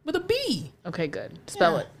 with a B. Okay, good.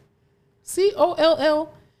 Spell Yeah. it.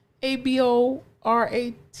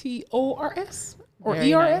 COLLABORATORS or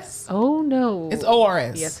Very ERS. nice. Oh, no. It's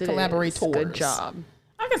ORS. Yes, it Collaborators. is. Good job.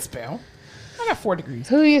 I can spell. I got 4 degrees.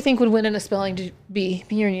 Who do you think would win in a spelling bee?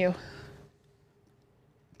 Me or you?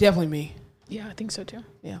 Definitely me. Yeah, I think so too.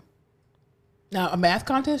 Yeah. Now a math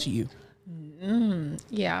contest, you.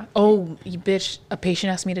 Yeah. Oh, you bitch. A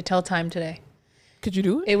patient asked me to tell time today. Could you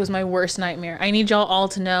do it? It was my worst nightmare. I need y'all all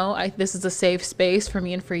to know this is a safe space for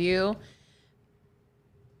me and for you.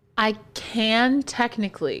 I can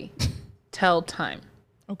technically tell time.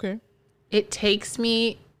 Okay. It takes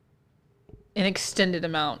me an extended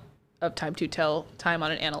amount of time to tell time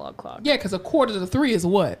on an analog clock. Yeah, because 2:45 is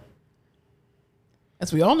what?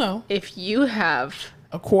 As we all know, If you have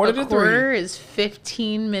 2:45. a quarter is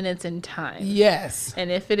 15 minutes in time. Yes.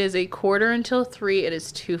 And if it is a quarter until 3, it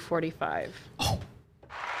is 2:45.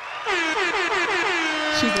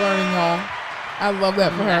 She's learning, y'all. I love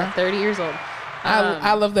that for At her. 30 years old.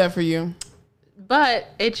 I love that for you. But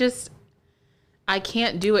it just, I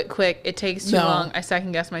can't do it quick. It takes too No. long. I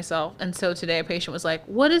second guess myself. And so today a patient was like,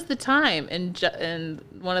 what is the time? And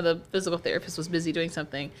one of the physical therapists was busy doing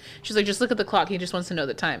something. She's like, just look at the clock. He just wants to know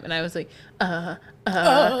the time. And I was like, I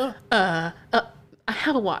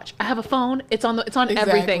have a watch. I have a phone. It's on Exactly.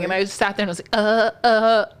 everything. And I just sat there and was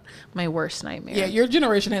like, my worst nightmare. Yeah, your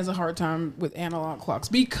generation has a hard time with analog clocks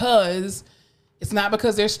because it's not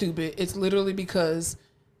because they're stupid. It's literally because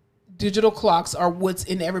digital clocks are what's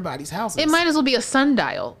in everybody's houses. It might as well be a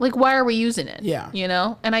sundial. Like, why are we using it? Yeah. You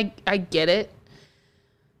know? And I get it.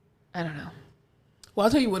 I don't know. Well,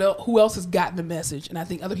 I'll tell you who else has gotten the message, and I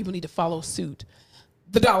think other people need to follow suit.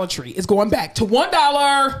 The Dollar Tree is going back to $1.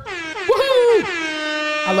 Woohoo!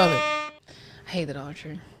 I love it. I hate the Dollar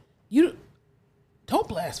Tree. You don't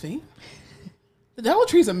blaspheme. The Dollar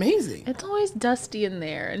Tree is amazing. It's always dusty in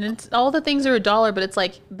there. And it's all the things are $1, but it's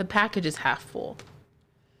like the package is half full.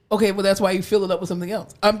 Okay, well that's why you fill it up with something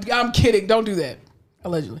else. I'm kidding. Don't do that.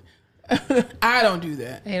 Allegedly. I don't do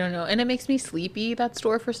that. I don't know. And it makes me sleepy, that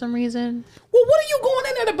store, for some reason. Well, what are you going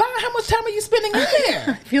in there to buy? How much time are you spending in there?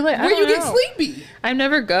 I feel like, I Where you don't get know. sleepy? I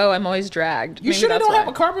never go. I'm always dragged. You Maybe sure they that's don't have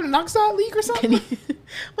why. a carbon monoxide leak or something?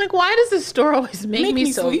 Like, why does the store always make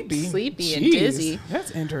me so sleepy. sleepy and Jeez, dizzy?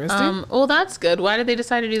 That's interesting. Well, that's good. Why did they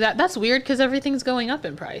decide to do that? That's weird because everything's going up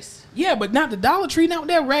in price. Yeah, but not the Dollar Tree, not with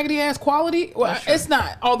that raggedy ass quality. Well, it's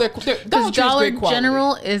not. All their Dollar Tree Because is Dollar great quality.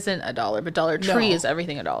 General isn't $1, but Dollar Tree No. is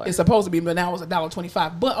everything $1. It's supposed to be, but now it's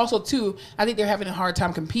 $1.25. But also too, I think they're having a hard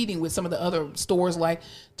time competing with some of the other stores like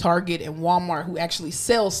Target and Walmart who actually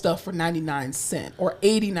sell stuff for 99 cents or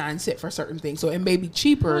 89 cents for certain things. So it may be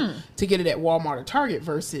cheaper to get it at Walmart or Target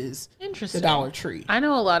versus Interesting. the Dollar Tree. I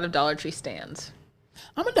know a lot of Dollar Tree stands.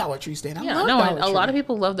 I'm a Dollar Tree stand. I Yeah, love no, Dollar a Tree. lot of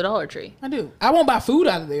people love the Dollar Tree. I do. I won't buy food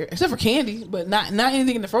out of there except for candy, but not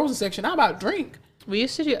anything in the frozen section. I'll buy a drink. We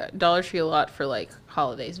used to do Dollar Tree a lot for like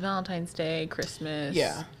holidays, Valentine's Day, Christmas.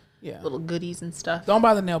 Yeah. Little goodies and stuff. Don't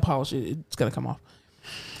buy the nail polish. It's gonna come off.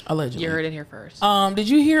 Allegedly. You heard it here first. Did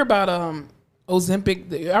you hear about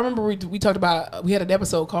Ozempic. I remember we talked about, we had an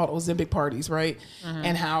episode called Ozempic parties, right?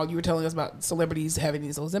 And how you were telling us about celebrities having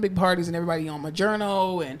these Ozempic parties and everybody on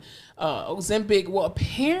Mounjaro and Ozempic. Well,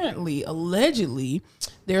 apparently, allegedly,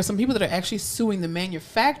 there are some people that are actually suing the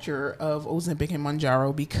manufacturer of Ozempic and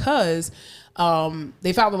Mounjaro because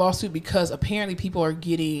they filed a lawsuit because apparently people are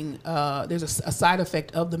getting, there's a side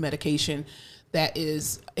effect of the medication that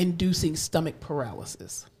is inducing stomach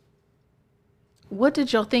paralysis. What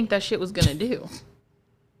did y'all think that shit was gonna do?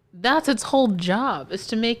 That's its whole job, is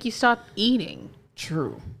to make you stop eating.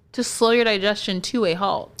 True. To slow your digestion to a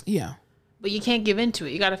halt. Yeah. But you can't give into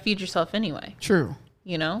it. You gotta feed yourself anyway. True.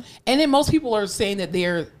 You know? And then most people are saying that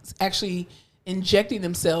they're actually injecting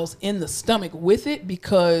themselves in the stomach with it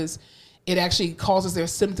because it actually causes their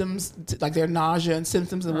symptoms, like their nausea and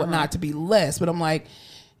symptoms and whatnot, to be less. But I'm like,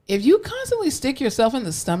 if you constantly stick yourself in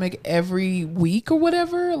the stomach every week or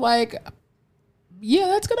whatever, like, yeah,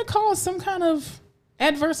 that's going to cause some kind of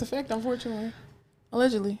adverse effect, unfortunately.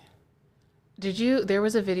 Allegedly. There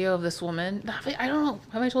was a video of this woman, I don't know,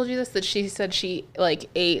 have I told you this? That she said she, like,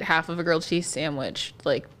 ate half of a grilled cheese sandwich,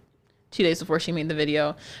 like, 2 days before she made the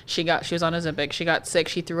video. She was on Ozempic, she got sick,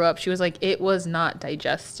 she threw up. She was like, it was not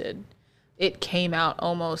digested. It came out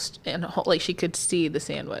almost, and like, she could see the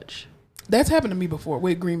sandwich. That's happened to me before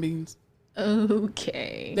with green beans.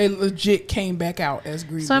 Okay. They legit came back out as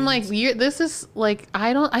green beans. So I'm like, this is like,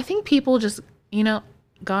 I think people just,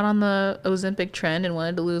 got on the Ozempic trend and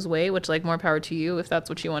wanted to lose weight, which, like, more power to you if that's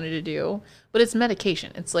what you wanted to do. But it's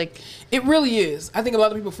medication. It's like, it really is. I think a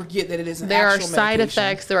lot of people forget that it is an there actual are side medication.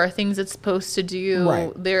 effects. There are things it's supposed to do.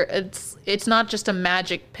 Right. It's not just a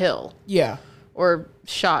magic pill. Yeah. Or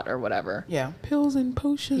shot or whatever. Yeah. Pills and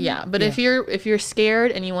potions. Yeah. But if you're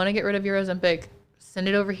scared and you want to get rid of your Ozempic, send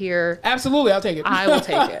it over here. Absolutely, I'll take it. I will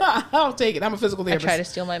take it. I'll take it. I'm a physical therapist. I tried to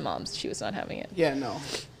steal my mom's. She was not having it. Yeah, no.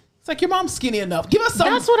 It's like, your mom's skinny enough. Give us some.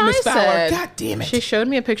 That's what Ms. I Fowler. said. God damn it. She showed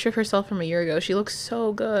me a picture of herself from a year ago. She looks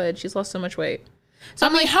so good. She's lost so much weight. So I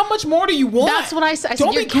mean, how much more do you want? That's what I said. I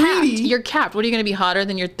Don't said, be greedy. You're capped. What are you going to be hotter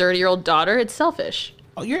than your 30-year-old daughter? It's selfish.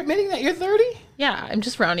 Oh, you're admitting that you're 30? Yeah, I'm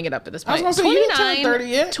just rounding it up at this I was point. gonna say, you didn't turn 30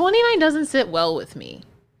 yet. 29 doesn't sit well with me.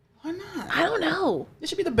 Why not? I don't know. This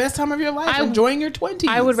should be the best time of your life. Enjoying your 20s.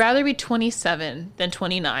 I would rather be 27 than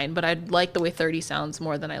 29, but I like the way 30 sounds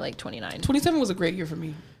more than I like 29. 27 was a great year for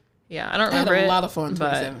me. Yeah, I don't I had remember a it, lot of fun.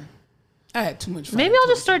 27. but I had too much fun. maybe I'll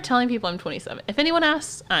just start telling people I'm 27. If anyone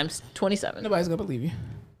asks, I'm 27. Nobody's gonna believe you.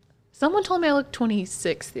 Someone told me I looked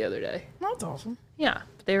 26 the other day. That's awesome. Yeah,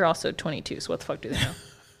 but they were also 22, so what the fuck do they know?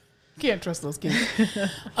 Can't trust those kids.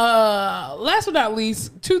 Last but not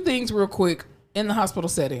least, two things real quick in the hospital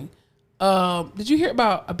setting. Did you hear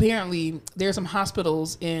about, apparently there are some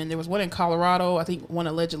hospitals there was one in Colorado, I think one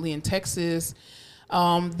allegedly in Texas,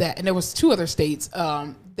 and there was two other states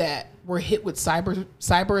that were hit with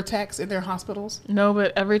cyber attacks in their hospitals. No,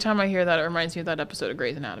 but every time I hear that, it reminds me of that episode of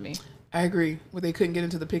Grey's Anatomy. I agree. Where they couldn't get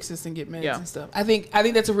into the Pyxis and get meds Yeah. and stuff. I think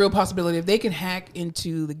that's a real possibility. If they can hack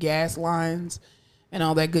into the gas lines and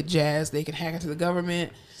all that good jazz, they can hack into the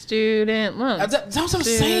government. Student loans. That's what I'm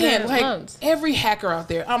saying. Student Like, loans. every hacker out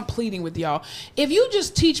there, I'm pleading with y'all. If you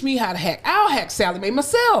just teach me how to hack, I'll hack Sally Mae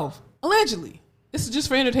myself. Allegedly. This is just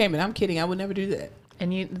for entertainment. I'm kidding. I would never do that.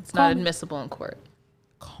 And it's Call not me. admissible in court.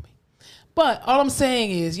 Call me. But all I'm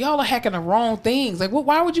saying is, y'all are hacking the wrong things. Like,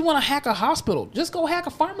 why would you want to hack a hospital? Just go hack a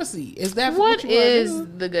pharmacy. Is that What you wanna is do?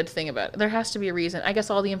 the good thing about it? There has to be a reason. I guess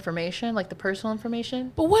all the information, like the personal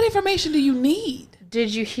information. But what information do you need?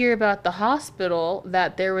 Did you hear about the hospital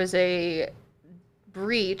that there was a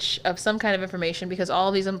breach of some kind of information because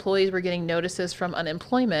all these employees were getting notices from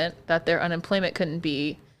unemployment that their unemployment couldn't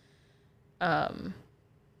be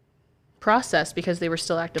processed because they were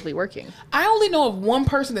still actively working? I only know of one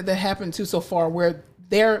person that happened to so far where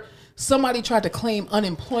somebody tried to claim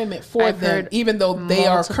unemployment for I've them, heard even though they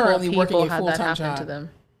are multiple currently working people a had that full-time happen job. to them.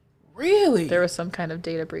 Really? There was some kind of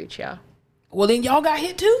data breach, yeah. Well, then y'all got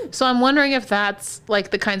hit too. So I'm wondering if that's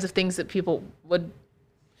like the kinds of things that people would.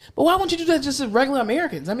 But why wouldn't you do that just as regular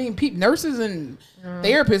Americans? I mean, nurses and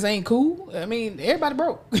therapists ain't cool. I mean, everybody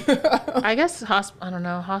broke. I guess I don't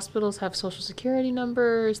know. Hospitals have social security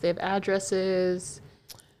numbers. They have addresses.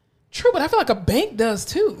 True, but I feel like a bank does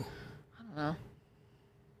too. I don't know.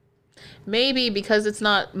 Maybe because it's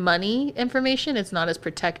not money information, it's not as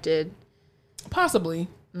protected. Possibly.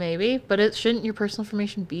 Maybe, but shouldn't your personal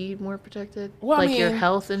information be more protected? Well, I like your mean-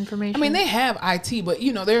 health information. I mean, they have IT, but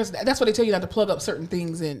that's why they tell you not to plug up certain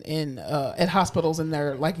things in at hospitals and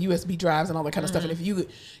their like USB drives and all that kind of stuff. And if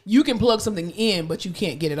you can plug something in, but you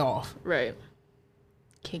can't get it off. right.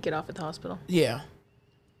 Can't get off at the hospital. Yeah.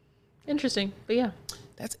 Interesting, but yeah,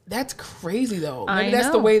 That's crazy though. I Maybe that's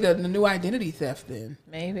the know. way the new identity theft then.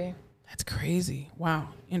 maybe. That's crazy. Wow.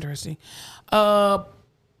 Interesting. What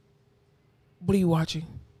are you watching?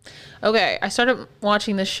 Okay, I started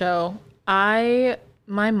watching this show. My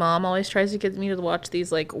mom always tries to get me to watch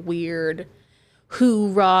these like weird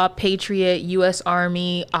hoorah patriot U.S.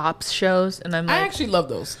 Army ops shows, and I'm I like, actually love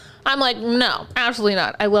those. no, absolutely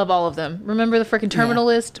not. I love all of them. Remember the freaking Terminal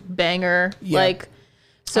List banger? Yeah. Like,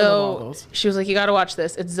 I love all so those. she was like, you got to watch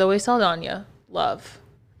this. It's Zoe Saldana. Love.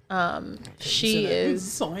 She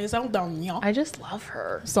is. Saldana. I just love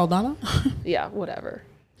her. Saldana. Yeah, whatever.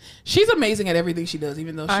 She's amazing at everything she does,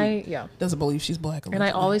 even though she Yeah. doesn't believe she's black. And I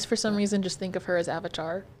always, for some reason, just think of her as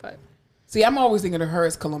Avatar. But see. I'm always thinking of her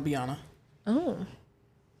as Colombiana. oh.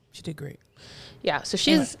 She did great. Yeah, so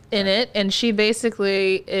she's in it, and she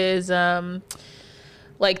basically is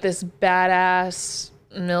like this badass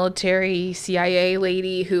military CIA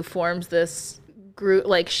lady who forms this group.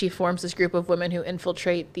 Like she forms this group of women who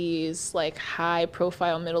infiltrate these like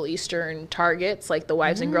high-profile Middle Eastern targets, like the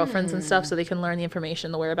wives and girlfriends and stuff, so they can learn the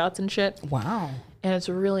information, the whereabouts and shit. Wow. And it's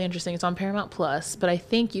really interesting. It's on Paramount Plus, but I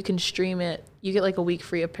think you can stream it. You get like a week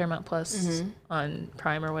free of Paramount Plus on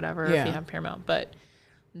Prime or whatever if Yeah. you have Paramount. But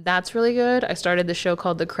that's really good. I started the show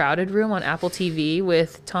called The Crowded Room on Apple TV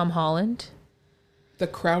with Tom Holland. The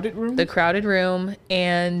Crowded Room. The Crowded Room.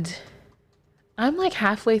 And I'm like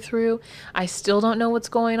halfway through. I still don't know what's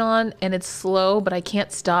going on. And it's slow, but I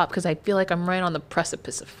can't stop because I feel like I'm right on the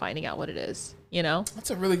precipice of finding out what it is. You know? That's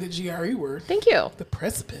a really good GRE word. Thank you. The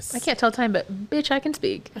precipice. I can't tell time, but bitch, I can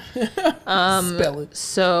speak. Spell it.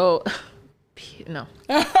 So, no.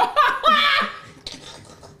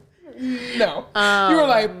 No. You were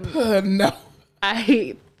like, no.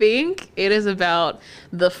 I think it is about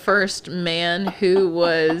the first man who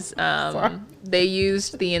was they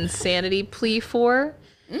used the insanity plea for,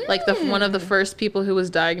 like one of the first people who was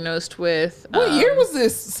diagnosed with What year was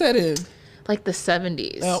this set in? like the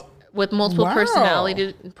 70s Oh. with multiple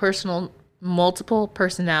Wow. multiple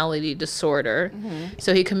personality disorder.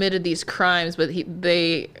 So he committed these crimes, but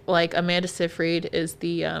they like Amanda Seyfried is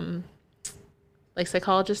the like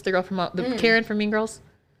psychologist, the girl from Karen from Mean Girls.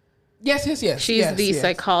 Yes. She's the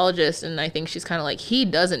psychologist, and I think she's kind of like, he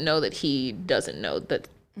doesn't know that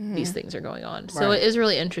these things are going on. So Right. it is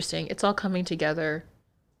really interesting. It's all coming together.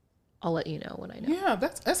 I'll let you know when I know. Yeah,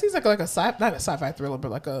 that seems like a not a sci-fi thriller, but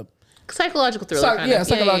like a Psychological thriller.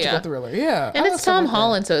 psychological thriller. Yeah, And I it's like stuff Tom like that.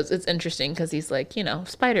 Holland, so it's interesting because he's like,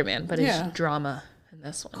 Spider-Man, but Yeah. it's drama in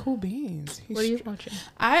this one. Cool beans. What are you watching?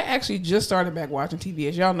 I actually just started back watching TV.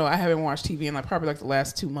 As y'all know, I haven't watched TV in probably the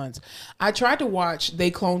last 2 months. I tried to watch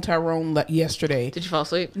They Cloned Tyrone yesterday. Did you fall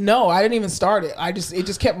asleep? No, I didn't even start it. It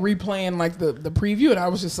just kept replaying like the preview, and I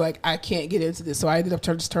was just like, I can't get into this. So I ended up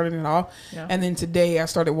just turning it off. Yeah. And then today I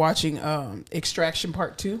started watching Extraction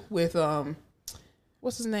Part 2 with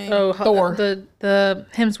what's his name? Oh, Thor. the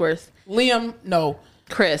Hemsworth. Liam. No,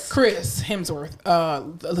 Chris. Hemsworth.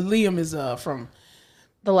 Liam is from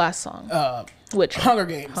The last song. Which Hunger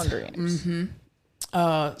Games. Hunger Games.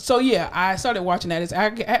 So yeah, I started watching that. I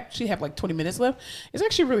actually have like 20 minutes left. It's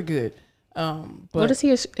actually really good. But What is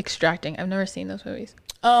he extracting? I've never seen those movies.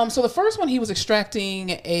 so the first one, he was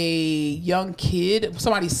extracting a young kid,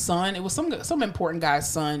 somebody's son. It was some important guy's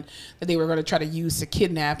son that they were going to try to use to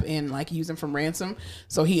kidnap and like use him from ransom.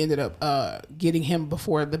 So he ended up getting him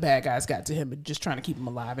before the bad guys got to him, and just trying to keep him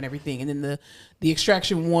alive and everything. And then the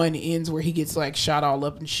extraction one ends where he gets like shot all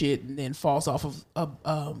up and shit, and then falls off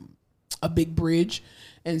of a big bridge.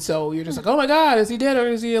 And so you're just like, oh my God, is he dead or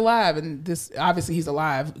is he alive? And this, obviously he's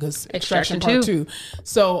alive because Extraction Part 2.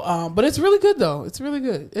 So, but it's really good though. It's really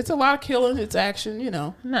good. It's a lot of killing. It's action,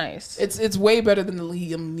 Nice. It's way better than the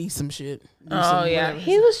Liam Neeson shit. Oh yeah, whatever.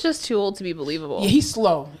 he was just too old to be believable. Yeah, he's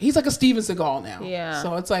slow. He's like a Steven Seagal now. Yeah.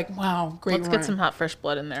 So it's like, wow, great Let's run. get some hot fresh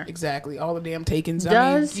blood in there. Exactly. All the damn takens.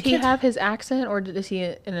 Does you he can't- have his accent, or is he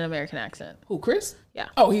in an American accent? Who, Chris? Yeah.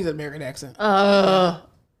 Oh, he's an American accent.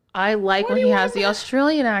 I like What when do he you has want the that?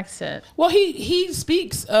 Australian accent. Well, he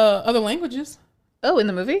speaks other languages. Oh, in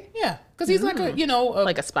the movie? Yeah. Because he's like a,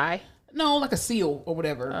 Like a spy? No, like a SEAL or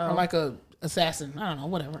whatever, or like a assassin. I don't know,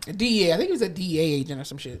 whatever. A DEA. I think he was a DEA agent or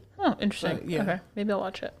some shit. Oh, interesting. But, yeah. Okay, maybe I'll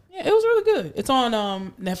watch it. Yeah, it was really good. It's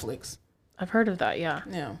on Netflix. I've heard of that, yeah.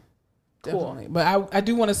 Yeah, Cool. definitely. But I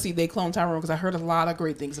do want to see They Clone Tyrone because I heard a lot of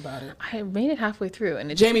great things about it. I made it halfway through,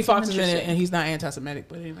 and it Jamie didn't seem Foxx is in it, interesting. and he's not anti-Semitic.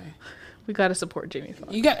 But anyway, We got to support Jamie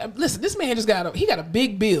Foxx. you got listen. This man just got a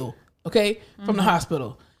big bill, okay, from the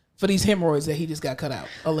hospital for these hemorrhoids that he just got cut out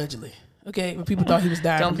allegedly. Okay, when people thought he was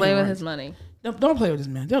dying. Don't from play with hemorrhoids. his money. Don't play with this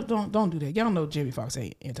man. Don't do that. Y'all know Jamie Foxx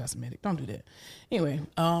ain't anti-Semitic. Don't do that. Anyway,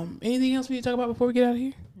 anything else we need to talk about before we get out of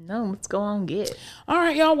here? No, let's go on get. All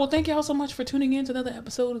right, y'all. Well, thank y'all so much for tuning in to another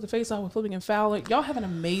episode of The Face Off with Fleming and Fowler. Y'all have an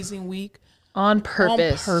amazing week. On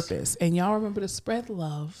purpose. And y'all remember to spread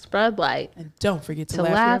love. Spread light. And don't forget to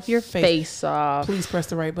laugh your face off. Please press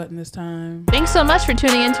the right button this time. Thanks so much for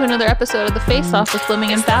tuning in to another episode of The Face Off with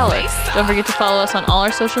Fleming and Fowler. Don't forget to follow us on all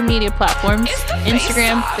our social media platforms,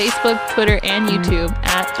 Instagram, Facebook, Twitter, and YouTube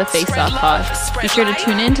at The Face Off Pod. Be sure to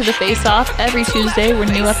tune in to The Face Off every Tuesday where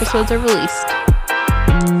new episodes are released.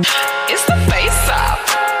 It's the face.